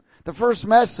anointing. The first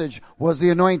message was the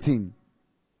anointing.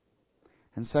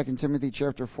 In 2 Timothy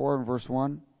chapter 4 and verse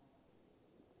 1.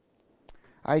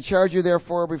 I charge you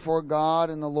therefore before God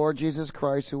and the Lord Jesus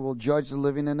Christ, who will judge the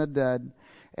living and the dead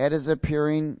at his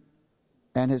appearing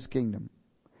and his kingdom.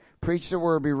 Preach the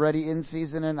word, be ready in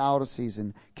season and out of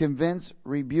season. Convince,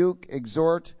 rebuke,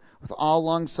 exhort with all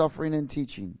long suffering and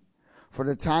teaching. For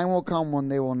the time will come when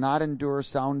they will not endure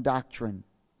sound doctrine,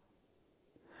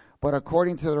 but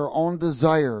according to their own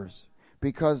desires,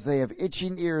 because they have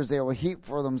itching ears, they will heap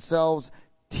for themselves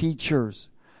teachers.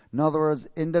 In other words,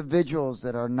 individuals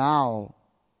that are now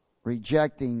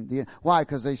rejecting the... Why?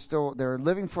 Because they're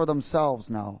living for themselves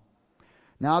now.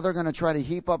 Now they're going to try to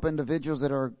heap up individuals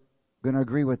that are going to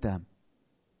agree with them.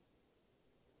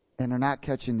 And they're not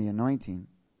catching the anointing.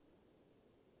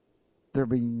 They're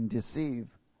being deceived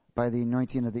by the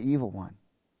anointing of the evil one.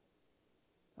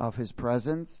 Of his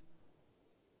presence.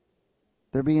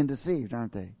 They're being deceived,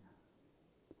 aren't they?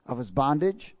 Of his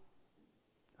bondage,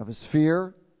 of his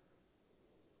fear,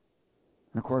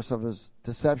 and of course of his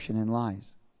deception and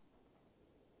lies.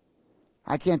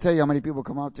 I can't tell you how many people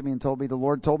come out to me and told me, the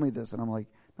Lord told me this, and I'm like,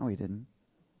 no, he didn't.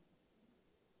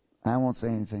 And I won't say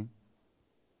anything.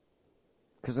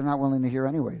 Because they're not willing to hear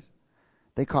anyways.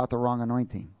 They caught the wrong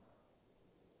anointing.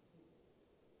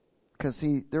 Because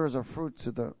see, there is a fruit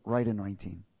to the right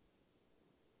anointing.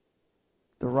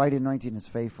 The right anointing is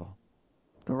faithful.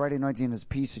 The right anointing is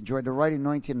peace and joy. The right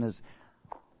anointing is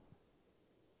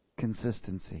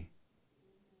consistency.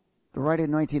 The right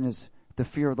anointing is the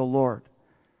fear of the Lord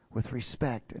with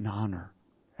respect and honor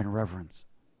and reverence.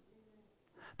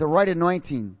 The right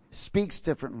anointing speaks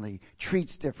differently,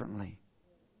 treats differently.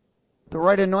 The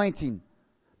right anointing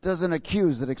doesn't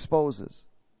accuse, it exposes.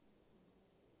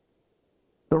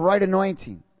 The right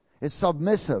anointing is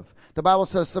submissive. The Bible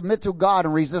says, submit to God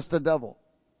and resist the devil.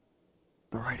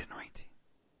 The right anointing.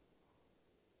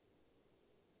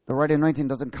 The right anointing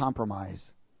doesn't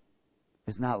compromise.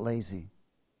 It's not lazy.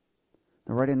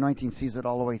 The right anointing sees it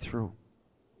all the way through.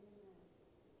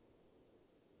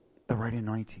 The right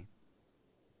anointing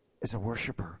is a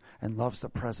worshiper and loves the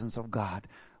presence of God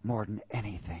more than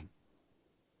anything.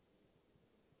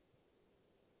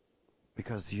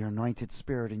 Because the anointed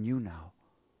spirit in you now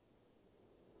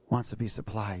wants to be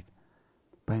supplied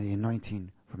by the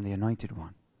anointing from the anointed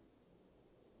one.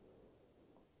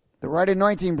 The right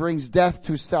anointing brings death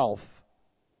to self.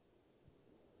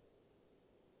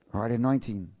 The right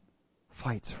anointing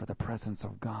fights for the presence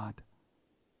of God.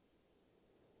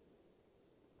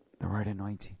 The right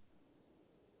anointing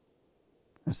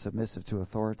is submissive to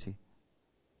authority.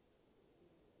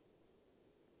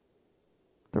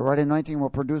 The right anointing will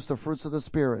produce the fruits of the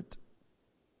Spirit.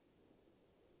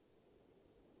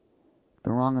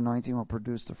 The wrong anointing will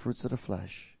produce the fruits of the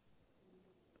flesh.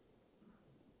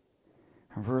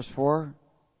 And verse 4,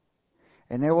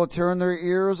 and they will turn their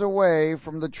ears away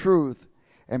from the truth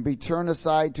and be turned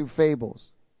aside to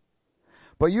fables.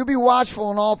 But you be watchful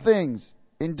in all things,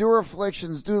 endure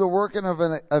afflictions, do the working of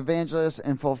an evangelist,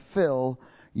 and fulfill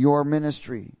your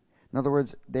ministry. In other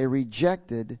words, they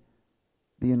rejected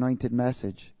the anointed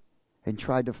message and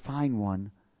tried to find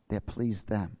one that pleased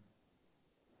them.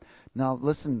 Now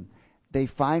listen, they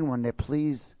find one that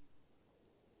pleased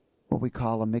what we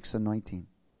call a mixed anointing.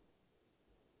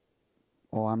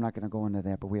 Oh, I'm not going to go into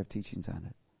that, but we have teachings on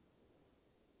it.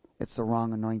 It's the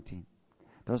wrong anointing.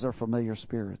 Those are familiar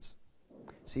spirits.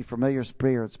 See, familiar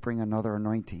spirits bring another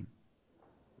anointing.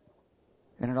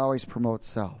 And it always promotes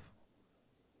self.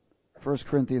 1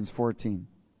 Corinthians 14.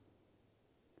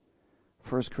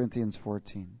 1 Corinthians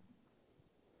 14.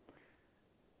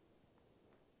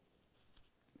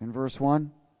 In verse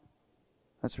 1,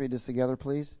 let's read this together,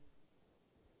 please.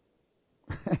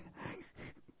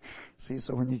 See,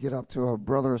 so when you get up to a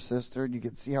brother or sister, you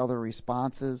can see how their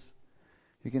response is.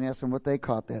 You can ask them what they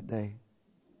caught that day.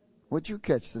 What'd you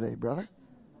catch today, brother?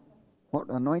 What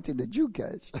anointing did you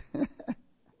catch?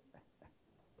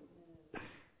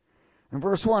 In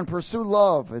verse 1, pursue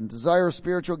love and desire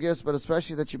spiritual gifts, but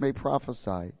especially that you may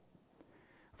prophesy.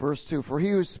 Verse 2, for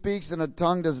he who speaks in a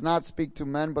tongue does not speak to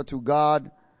men, but to God,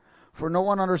 for no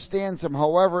one understands him.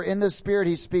 However, in the Spirit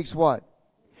he speaks what?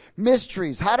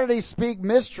 Mysteries. How did he speak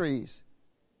mysteries?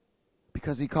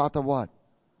 Because he caught the what?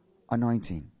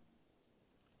 Anointing.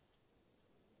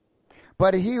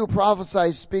 But he who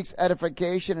prophesies speaks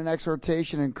edification and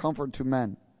exhortation and comfort to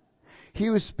men. He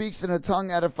who speaks in a tongue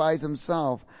edifies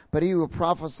himself, but he who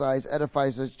prophesies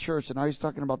edifies the church. And now he's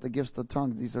talking about the gifts of the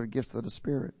tongue. These are the gifts of the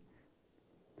Spirit.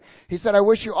 He said, I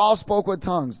wish you all spoke with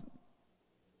tongues.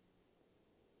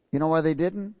 You know why they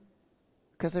didn't?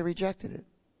 Because they rejected it.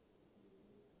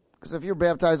 Because if you're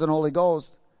baptized in the Holy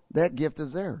Ghost, that gift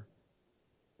is there.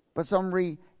 But some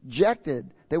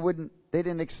rejected. They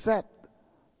didn't accept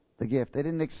the gift. They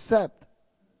didn't accept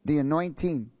the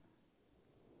anointing.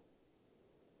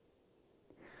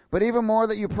 But even more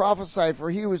that you prophesied,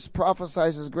 for he who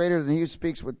prophesies is greater than he who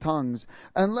speaks with tongues,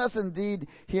 unless indeed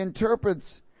he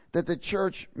interprets, that the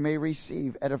church may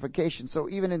receive edification. So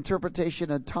even interpretation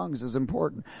of tongues is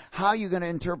important. How are you going to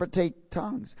interpret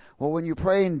tongues? Well, when you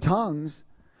pray in tongues,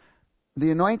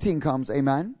 the anointing comes,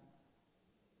 amen?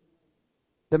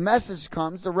 The message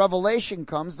comes, the revelation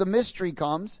comes, the mystery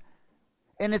comes,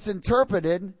 and it's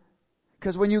interpreted,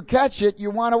 because when you catch it, you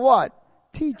want to what?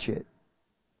 Teach it.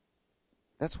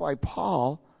 That's why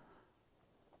Paul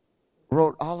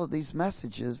wrote all of these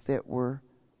messages that were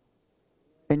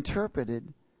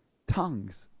interpreted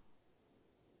tongues.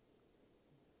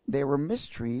 They were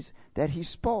mysteries that he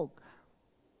spoke.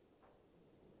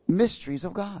 Mysteries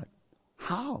of God.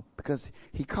 How? Because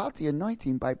he caught the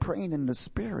anointing by praying in the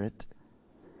Spirit,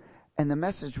 and the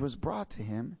message was brought to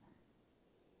him,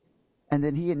 and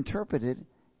then he interpreted,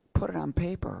 put it on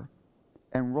paper,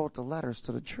 and wrote the letters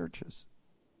to the churches.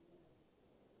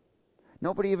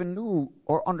 Nobody even knew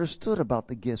or understood about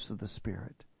the gifts of the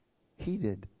Spirit. He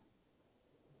did.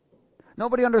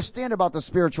 Nobody understood about the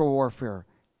spiritual warfare.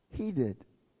 He did.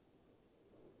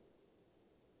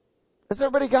 Has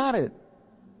everybody got it?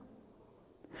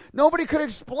 Nobody could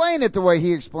explain it the way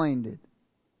he explained it.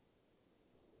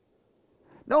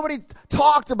 Nobody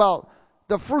talked about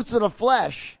the fruits of the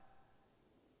flesh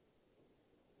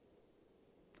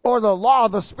or the law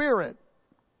of the Spirit.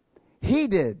 He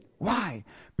did. Why?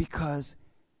 Because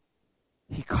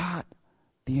he caught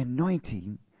the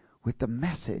anointing with the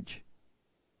message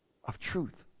of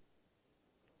truth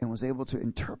and was able to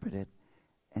interpret it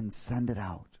and send it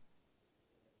out.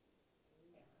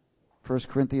 1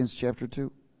 Corinthians chapter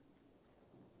 2.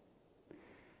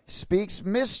 speaks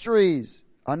mysteries,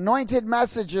 anointed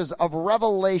messages of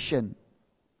revelation.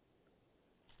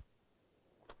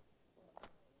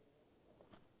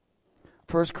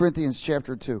 First Corinthians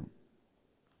chapter 2.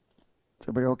 Is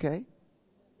everybody okay?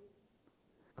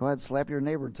 Go ahead, slap your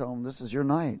neighbor and tell him this is your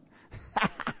night.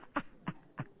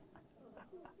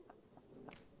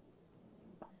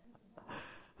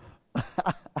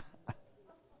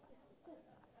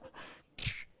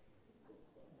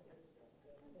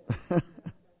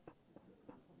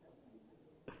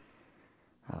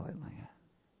 Hallelujah.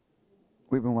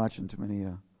 We've been watching too many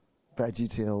Veggie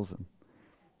Tales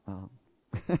and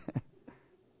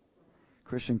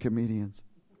Christian comedians.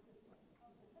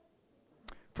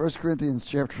 1 Corinthians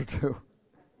chapter 2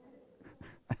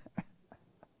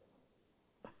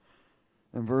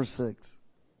 and verse 6.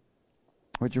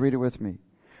 Would you read it with me?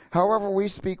 However, we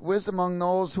speak wisdom among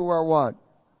those who are what?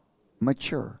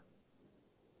 Mature.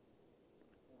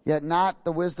 Yet not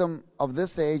the wisdom of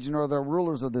this age, nor the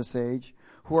rulers of this age,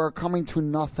 who are coming to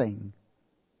nothing.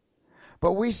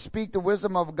 But we speak the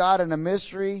wisdom of God in a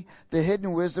mystery, the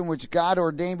hidden wisdom which God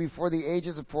ordained before the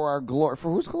ages for our glory.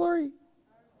 For whose glory?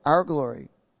 Our glory.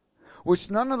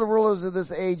 Which none of the rulers of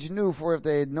this age knew, for if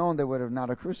they had known, they would have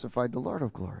not crucified the Lord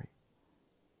of glory.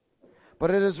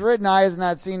 But it is written, eye has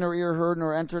not seen, nor ear heard,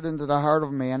 nor entered into the heart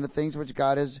of man the things which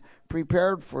God has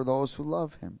prepared for those who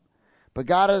love him. But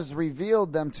God has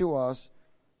revealed them to us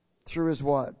through his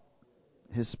what?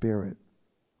 His Spirit.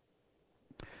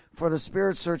 For the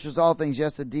Spirit searches all things,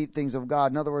 yes, the deep things of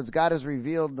God. In other words, God has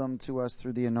revealed them to us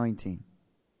through the anointing.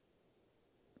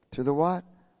 Through the what?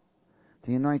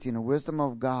 The anointing, the wisdom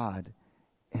of God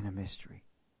in a mystery.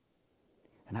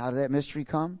 And how did that mystery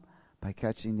come? By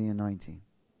catching the anointing.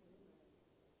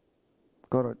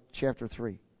 Go to chapter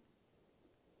 3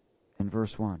 and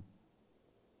verse 1.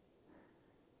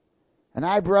 And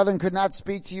I, brethren, could not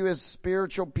speak to you as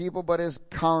spiritual people, but as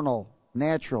carnal,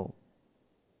 natural.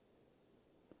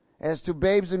 As to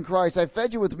babes in Christ, I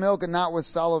fed you with milk and not with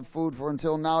solid food, for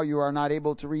until now you are not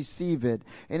able to receive it,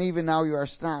 and even now you are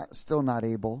still not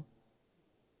able.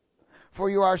 For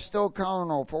you are still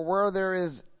carnal. For where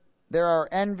there are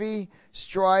envy,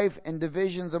 strife, and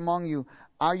divisions among you,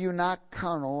 are you not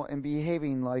carnal and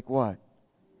behaving like what?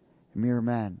 Mere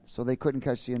men. So they couldn't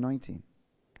catch the anointing.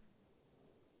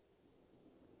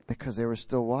 Because they were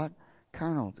still what?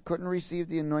 Carnal. They couldn't receive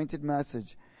the anointed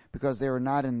message because they were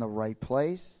not in the right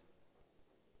place,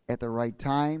 at the right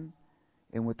time,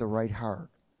 and with the right heart.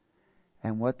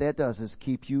 And what that does is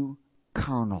keep you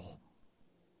carnal.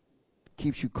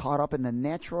 Keeps you caught up in the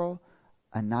natural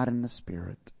and not in the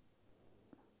spirit.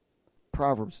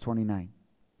 Proverbs 29.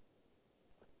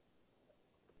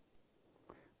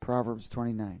 Proverbs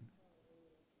 29.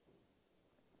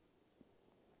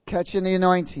 Catching the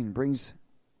anointing brings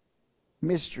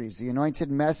mysteries, the anointed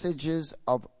messages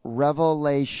of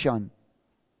revelation,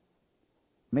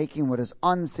 making what is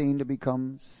unseen to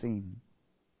become seen.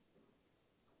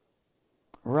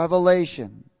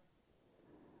 Revelation.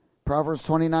 Proverbs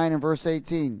 29 and verse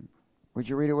 18. Would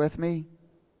you read it with me?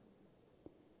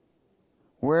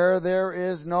 Where there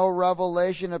is no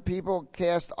revelation, a people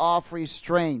cast off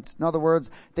restraints. In other words,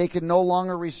 they can no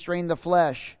longer restrain the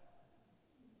flesh.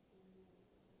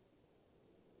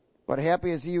 But happy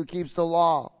is he who keeps the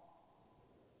law.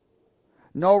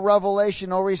 No revelation,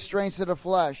 no restraints to the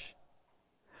flesh.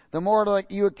 The more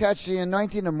you catch the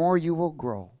anointing, the more you will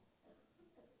grow.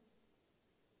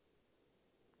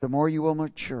 The more you will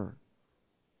mature.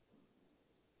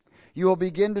 You will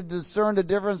begin to discern the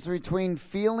difference between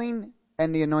feeling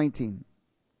and the anointing.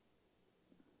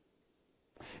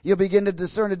 You'll begin to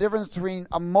discern the difference between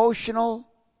emotional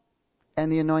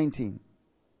and the anointing.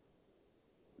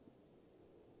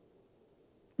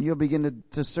 You'll begin to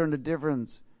discern the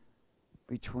difference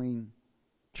between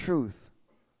truth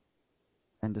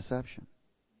and deception.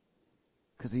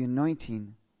 Because the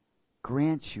anointing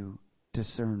grants you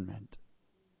discernment.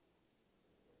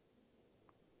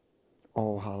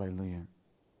 Oh, hallelujah.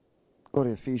 Go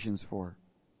to Ephesians 4.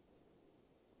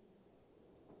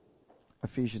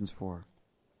 Ephesians 4.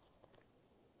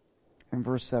 And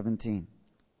verse 17.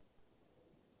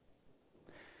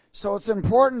 So it's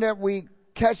important that we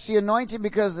catch the anointing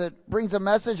because it brings a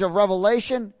message of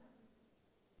revelation.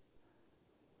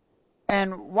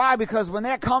 And why? Because when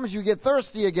that comes, you get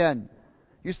thirsty again.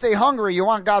 You stay hungry. You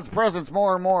want God's presence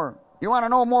more and more. You want to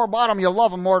know more about Him. You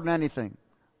love Him more than anything.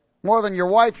 More than your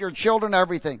wife, your children,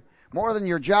 everything. More than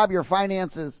your job, your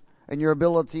finances, and your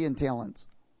ability and talents.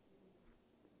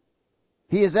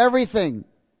 He is everything,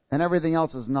 and everything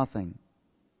else is nothing.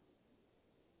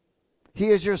 He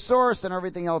is your source, and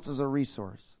everything else is a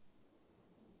resource.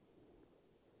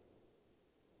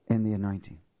 In the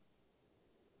anointing.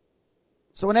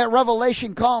 So when that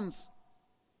revelation comes,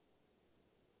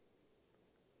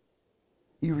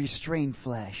 you restrain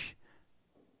flesh.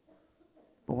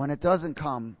 But when it doesn't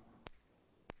come,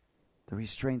 the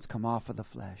restraints come off of the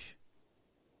flesh.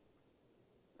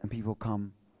 And people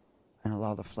come and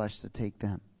allow the flesh to take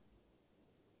them.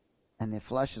 And the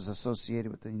flesh is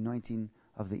associated with the anointing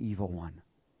of the evil one.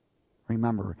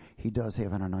 Remember, he does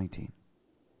have an anointing.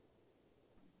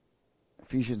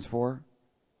 Ephesians 4,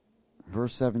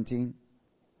 verse 17.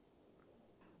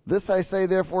 This I say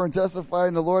therefore and testify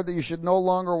in the Lord that you should no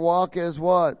longer walk as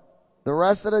what? The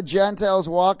rest of the Gentiles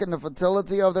walk in the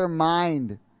futility of their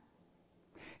mind,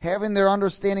 having their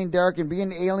understanding darkened,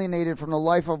 being alienated from the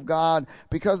life of God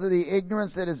because of the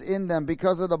ignorance that is in them,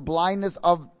 because of the blindness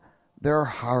of their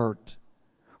heart,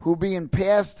 who being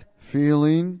past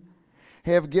feeling,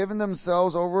 have given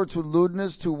themselves over to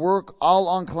lewdness, to work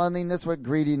all uncleanliness with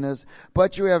greediness.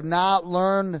 But you have not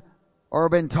learned or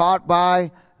been taught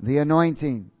by the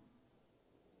anointing.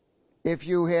 If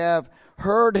you have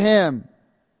heard him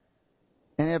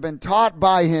and have been taught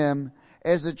by him,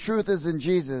 as the truth is in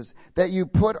Jesus, that you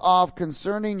put off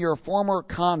concerning your former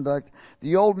conduct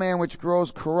the old man which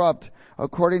grows corrupt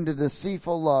according to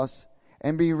deceitful lusts,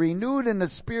 and be renewed in the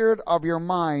spirit of your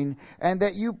mind, and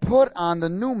that you put on the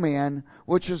new man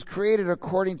which was created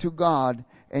according to God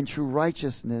in true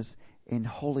righteousness and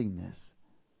holiness.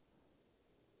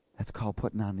 That's called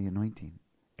putting on the anointing,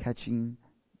 catching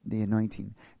the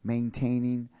anointing,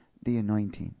 maintaining the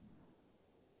anointing.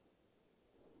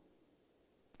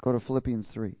 Go to Philippians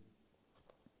 3.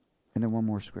 And then one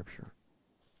more scripture.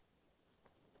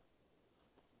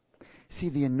 See,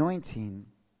 the anointing,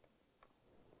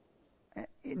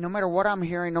 no matter what I'm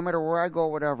hearing, no matter where I go,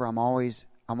 whatever, I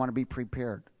want to be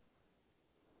prepared.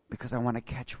 Because I want to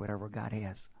catch whatever God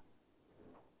has.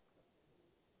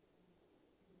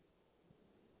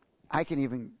 I can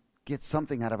even get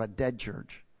something out of a dead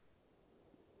church.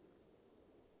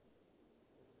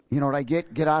 You know what I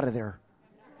get? Get out of there.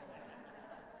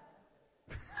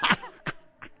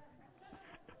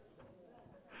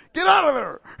 Get out of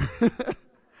there.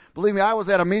 Believe me, I was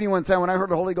at a meeting one time when I heard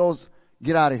the Holy Ghost,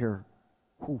 get out of here.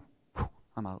 Whew, whew,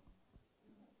 I'm out.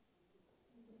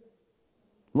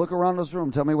 Look around this room.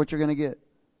 Tell me what you're going to get.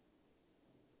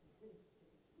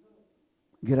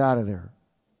 Get out of there.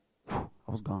 Whew,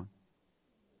 I was gone.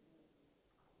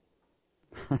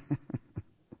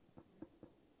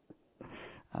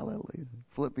 Hallelujah.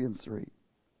 Philippians 3.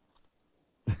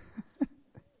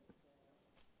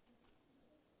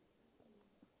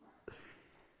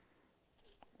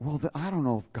 Well, I don't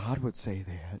know if God would say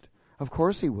that. Of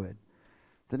course he would.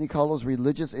 Didn't he call those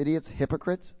religious idiots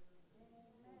hypocrites?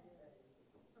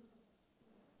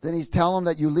 Then he's telling them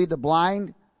that you lead the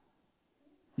blind.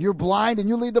 You're blind and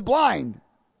you lead the blind.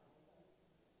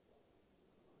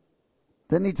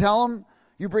 Didn't he tell them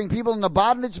you bring people into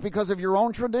bondage because of your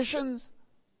own traditions?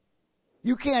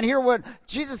 You can't hear what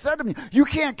Jesus said to me. You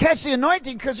can't catch the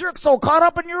anointing because you're so caught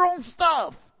up in your own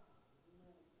stuff.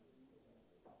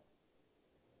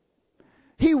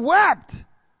 He wept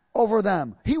over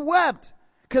them. He wept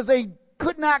because they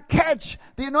could not catch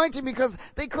the anointing because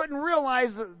they couldn't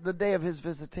realize the day of his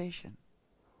visitation.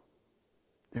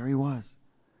 There he was.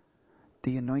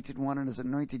 The anointed one and his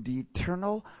anointed, the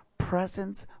eternal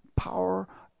presence, power,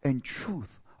 and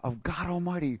truth of God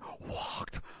Almighty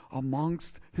walked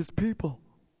amongst his people.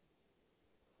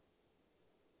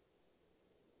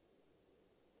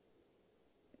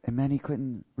 And many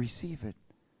couldn't receive it.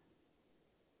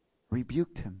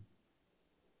 Rebuked him,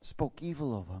 spoke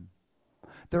evil of him.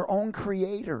 Their own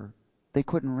creator they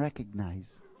couldn't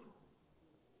recognize.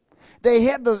 They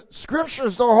had the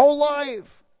scriptures their whole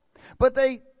life, but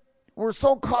they were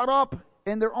so caught up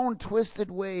in their own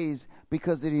twisted ways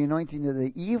because of the anointing of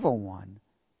the evil one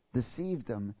deceived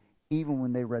them even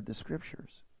when they read the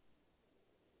scriptures.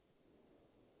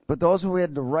 But those who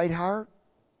had the right heart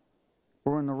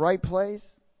were in the right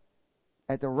place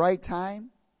at the right time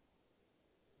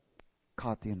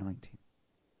caught the anointing.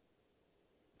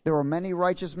 There were many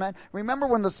righteous men. Remember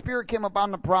when the Spirit came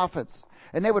upon the prophets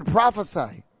and they would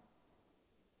prophesy.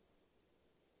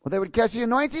 Well, they would catch the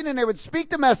anointing and they would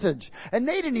speak the message. And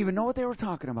they didn't even know what they were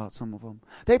talking about, some of them.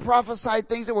 They prophesied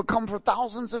things that would come for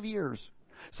thousands of years.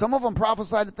 Some of them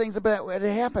prophesied things that had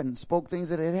happened, spoke things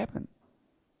that had happened.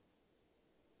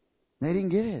 They didn't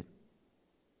get it.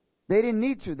 They didn't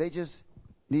need to. They just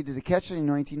needed to catch the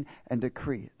anointing and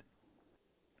decree it.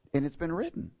 And it's been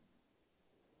written.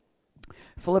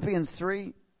 Philippians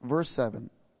 3, verse 7.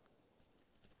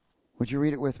 Would you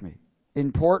read it with me?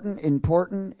 Important,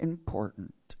 important,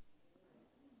 important.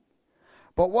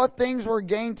 But what things were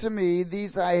gained to me,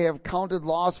 these I have counted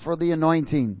loss for the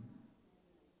anointing.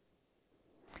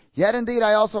 Yet indeed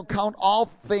I also count all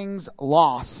things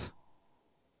loss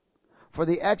for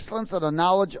the excellence of the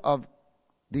knowledge of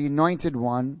the Anointed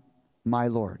One, my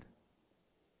Lord,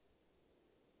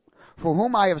 for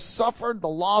whom I have suffered the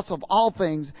loss of all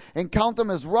things, and count them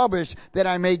as rubbish, that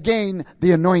I may gain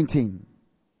the anointing,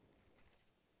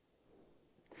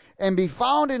 and be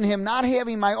found in him, not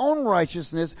having my own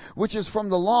righteousness, which is from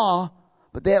the law,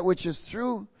 but that which is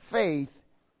through faith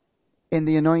in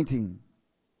the anointing,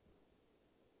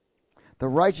 the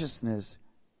righteousness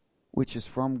which is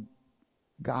from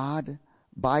God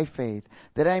by faith,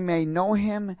 that I may know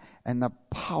him and the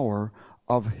power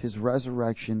of his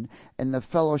resurrection and the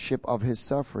fellowship of his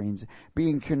sufferings,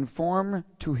 being conformed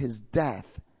to his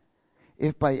death,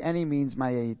 if by any means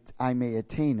I may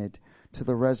attain it, to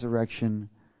the resurrection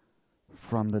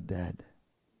from the dead.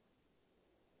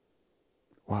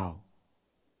 Wow.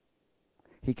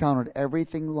 He counted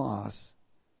everything lost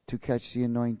to catch the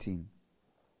anointing.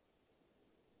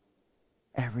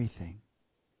 Everything.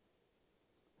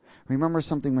 Remember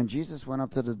something, when Jesus went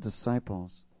up to the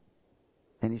disciples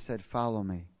and he said, "Follow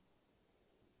me."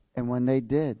 And when they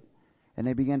did, and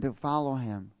they began to follow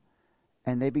him,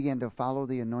 and they began to follow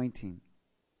the anointing,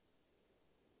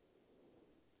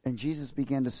 and Jesus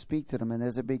began to speak to them, and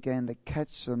as they began to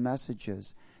catch the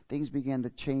messages, things began to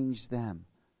change them.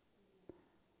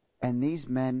 And these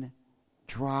men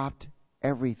dropped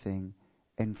everything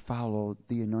and followed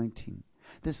the anointing.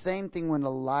 The same thing when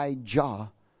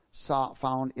Elijah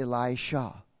found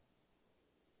Elisha,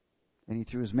 and he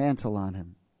threw his mantle on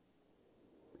him.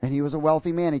 And he was a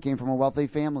wealthy man. He came from a wealthy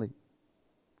family.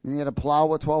 And he had a plow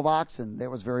with 12 oxen. That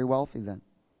was very wealthy then.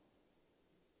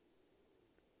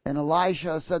 And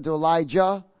Elisha said to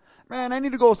Elijah, "Man, I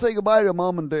need to go say goodbye to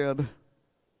Mom and Dad." And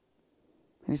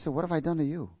he said, "What have I done to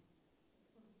you?"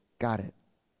 Got it.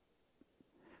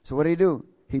 So what did he do?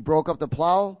 He broke up the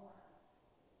plow,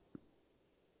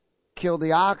 killed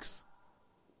the ox,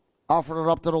 offered it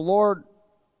up to the Lord,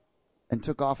 and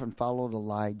took off and followed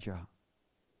Elijah.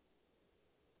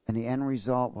 And the end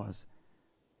result was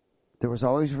there was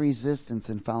always resistance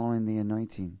in following the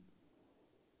anointing.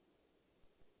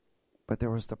 But there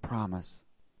was the promise,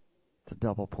 the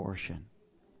double portion.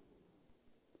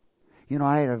 You know,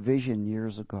 I had a vision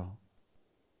years ago,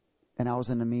 and I was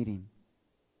in a meeting.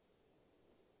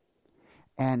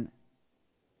 And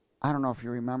I don't know if you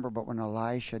remember, but when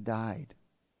Elisha died,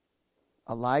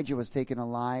 Elijah was taken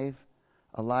alive,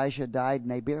 Elisha died,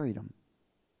 and they buried him.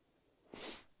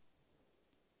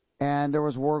 And there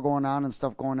was war going on and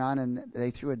stuff going on, and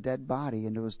they threw a dead body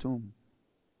into his tomb.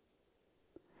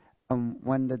 And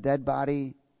when the dead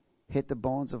body hit the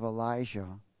bones of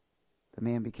Elijah, the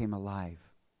man became alive.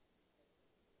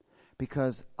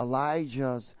 Because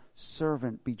Elijah's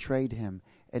servant betrayed him,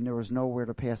 and there was nowhere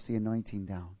to pass the anointing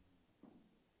down.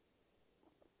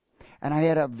 And I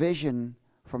had a vision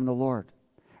from the Lord,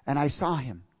 and I saw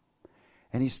him.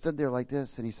 And he stood there like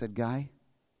this, and he said, "Guy,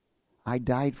 I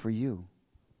died for you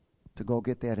to go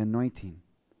get that anointing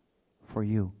for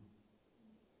you."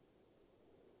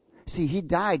 See, he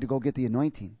died to go get the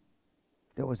anointing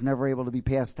that was never able to be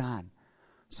passed on,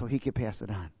 so he could pass it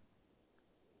on.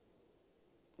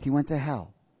 He went to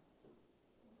hell,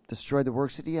 destroyed the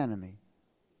works of the enemy,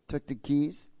 took the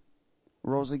keys,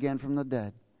 rose again from the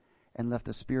dead, and left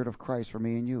the Spirit of Christ for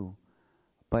me and you.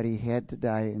 But he had to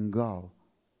die and go,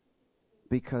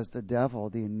 because the devil,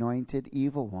 the anointed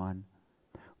evil one,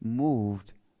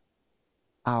 moved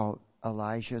out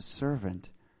Elijah's servant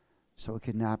so it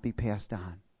could not be passed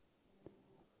on.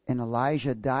 And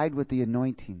Elijah died with the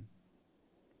anointing,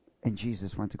 and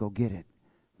Jesus went to go get it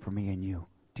for me and you.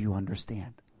 Do you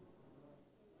understand?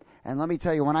 And let me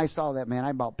tell you, when I saw that, man, I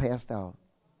about passed out.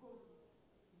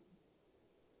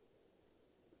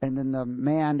 And then the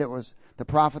man that was, the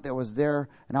prophet that was there,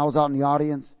 and I was out in the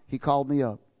audience, he called me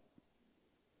up.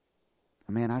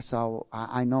 And man,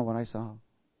 I know what I saw.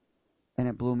 And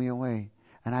it blew me away.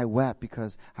 And I wept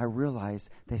because I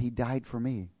realized that he died for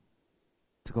me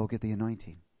to go get the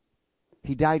anointing.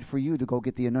 He died for you to go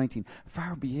get the anointing.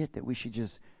 Far be it that we should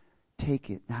just take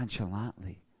it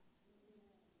nonchalantly.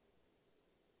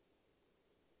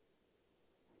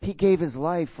 He gave his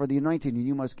life for the anointing, and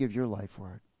you must give your life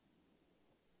for it.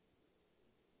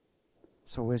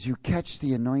 So as you catch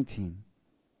the anointing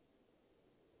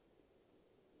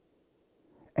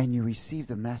and you receive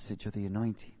the message of the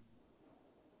anointing,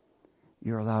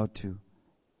 you're allowed to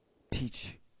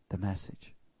teach the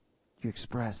message. You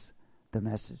express the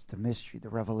message, the mystery, the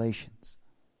revelations.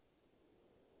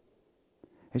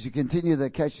 As you continue to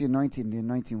catch the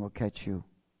anointing will catch you.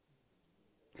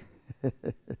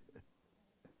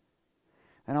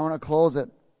 And I want to close at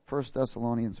 1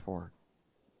 Thessalonians 4.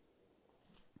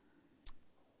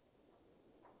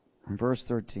 In verse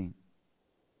 13.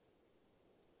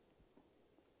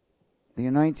 The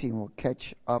anointing will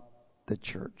catch up the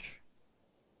church.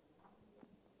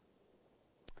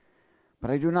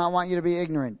 But I do not want you to be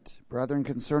ignorant, brethren,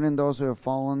 concerning those who have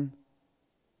fallen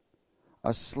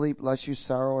asleep, lest you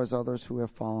sorrow as others who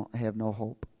have no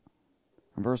hope.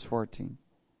 In verse 14.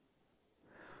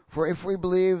 For if we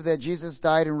believe that Jesus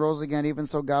died and rose again, even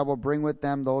so God will bring with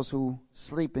them those who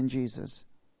sleep in Jesus.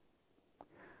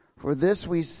 For this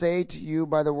we say to you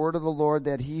by the word of the Lord,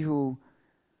 that we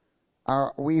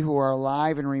who are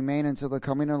alive and remain until the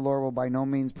coming of the Lord will by no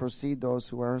means precede those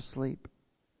who are asleep.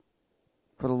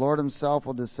 For the Lord himself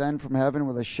will descend from heaven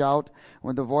with a shout,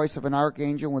 with the voice of an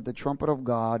archangel, with the trumpet of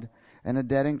God, and the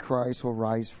dead in Christ will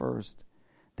rise first.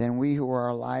 Then we who are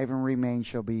alive and remain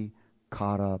shall be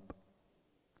caught up.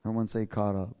 Everyone say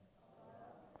caught up.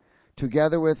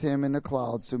 Together with him in the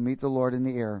clouds to meet the Lord in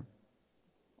the air.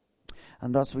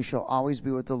 And thus we shall always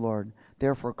be with the Lord.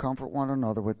 Therefore comfort one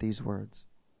another with these words.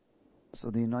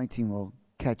 So the anointing will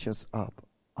catch us up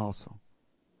also.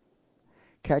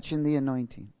 Catching the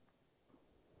anointing.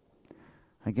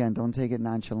 Again, don't take it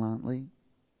nonchalantly,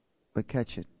 but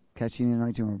catch it. Catching the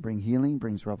anointing will bring healing,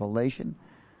 brings revelation,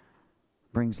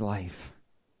 brings life.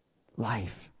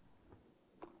 Life.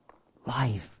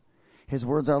 Life. His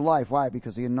words are life. Why?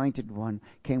 Because the anointed one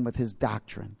came with his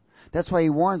doctrine. That's why he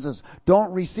warns us,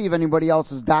 don't receive anybody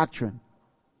else's doctrine.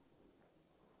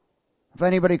 If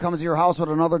anybody comes to your house with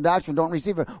another doctrine, don't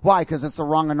receive it. Why? Because it's the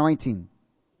wrong anointing.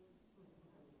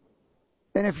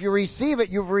 And if you receive it,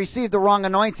 you've received the wrong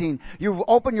anointing. You've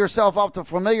opened yourself up to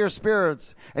familiar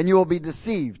spirits, and you will be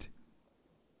deceived.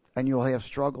 And you will have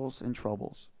struggles and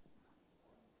troubles.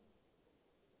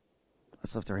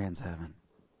 Let's lift our hands to heaven.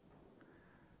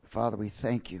 Father, we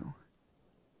thank you.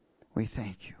 We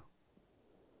thank you.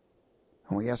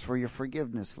 And we ask for your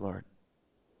forgiveness, Lord,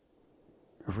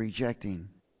 of rejecting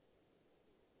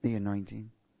the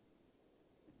anointing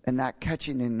and not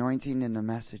catching the anointing in the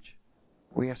message.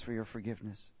 We ask for your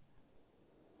forgiveness.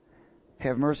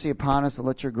 Have mercy upon us and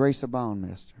let your grace abound,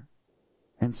 Master.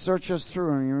 And search us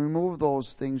through and remove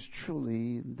those things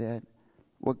truly that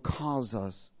would cause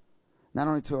us not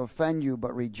only to offend you,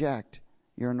 but reject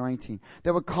your anointing.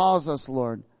 That would cause us,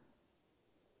 Lord,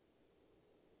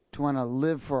 to want to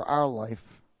live for our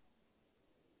life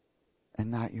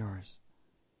and not yours.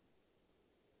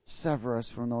 Sever us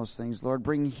from those things, Lord.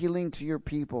 Bring healing to your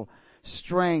people,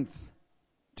 strength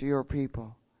to your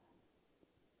people.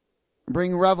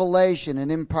 Bring revelation and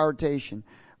impartation.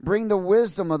 Bring the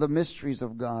wisdom of the mysteries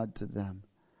of God to them,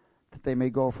 that they may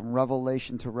go from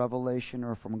revelation to revelation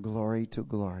or from glory to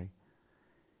glory.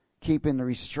 Keeping the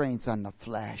restraints on the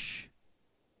flesh,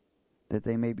 that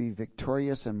they may be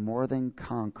victorious and more than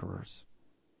conquerors.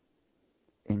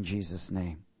 In Jesus'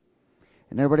 name.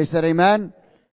 And everybody said amen?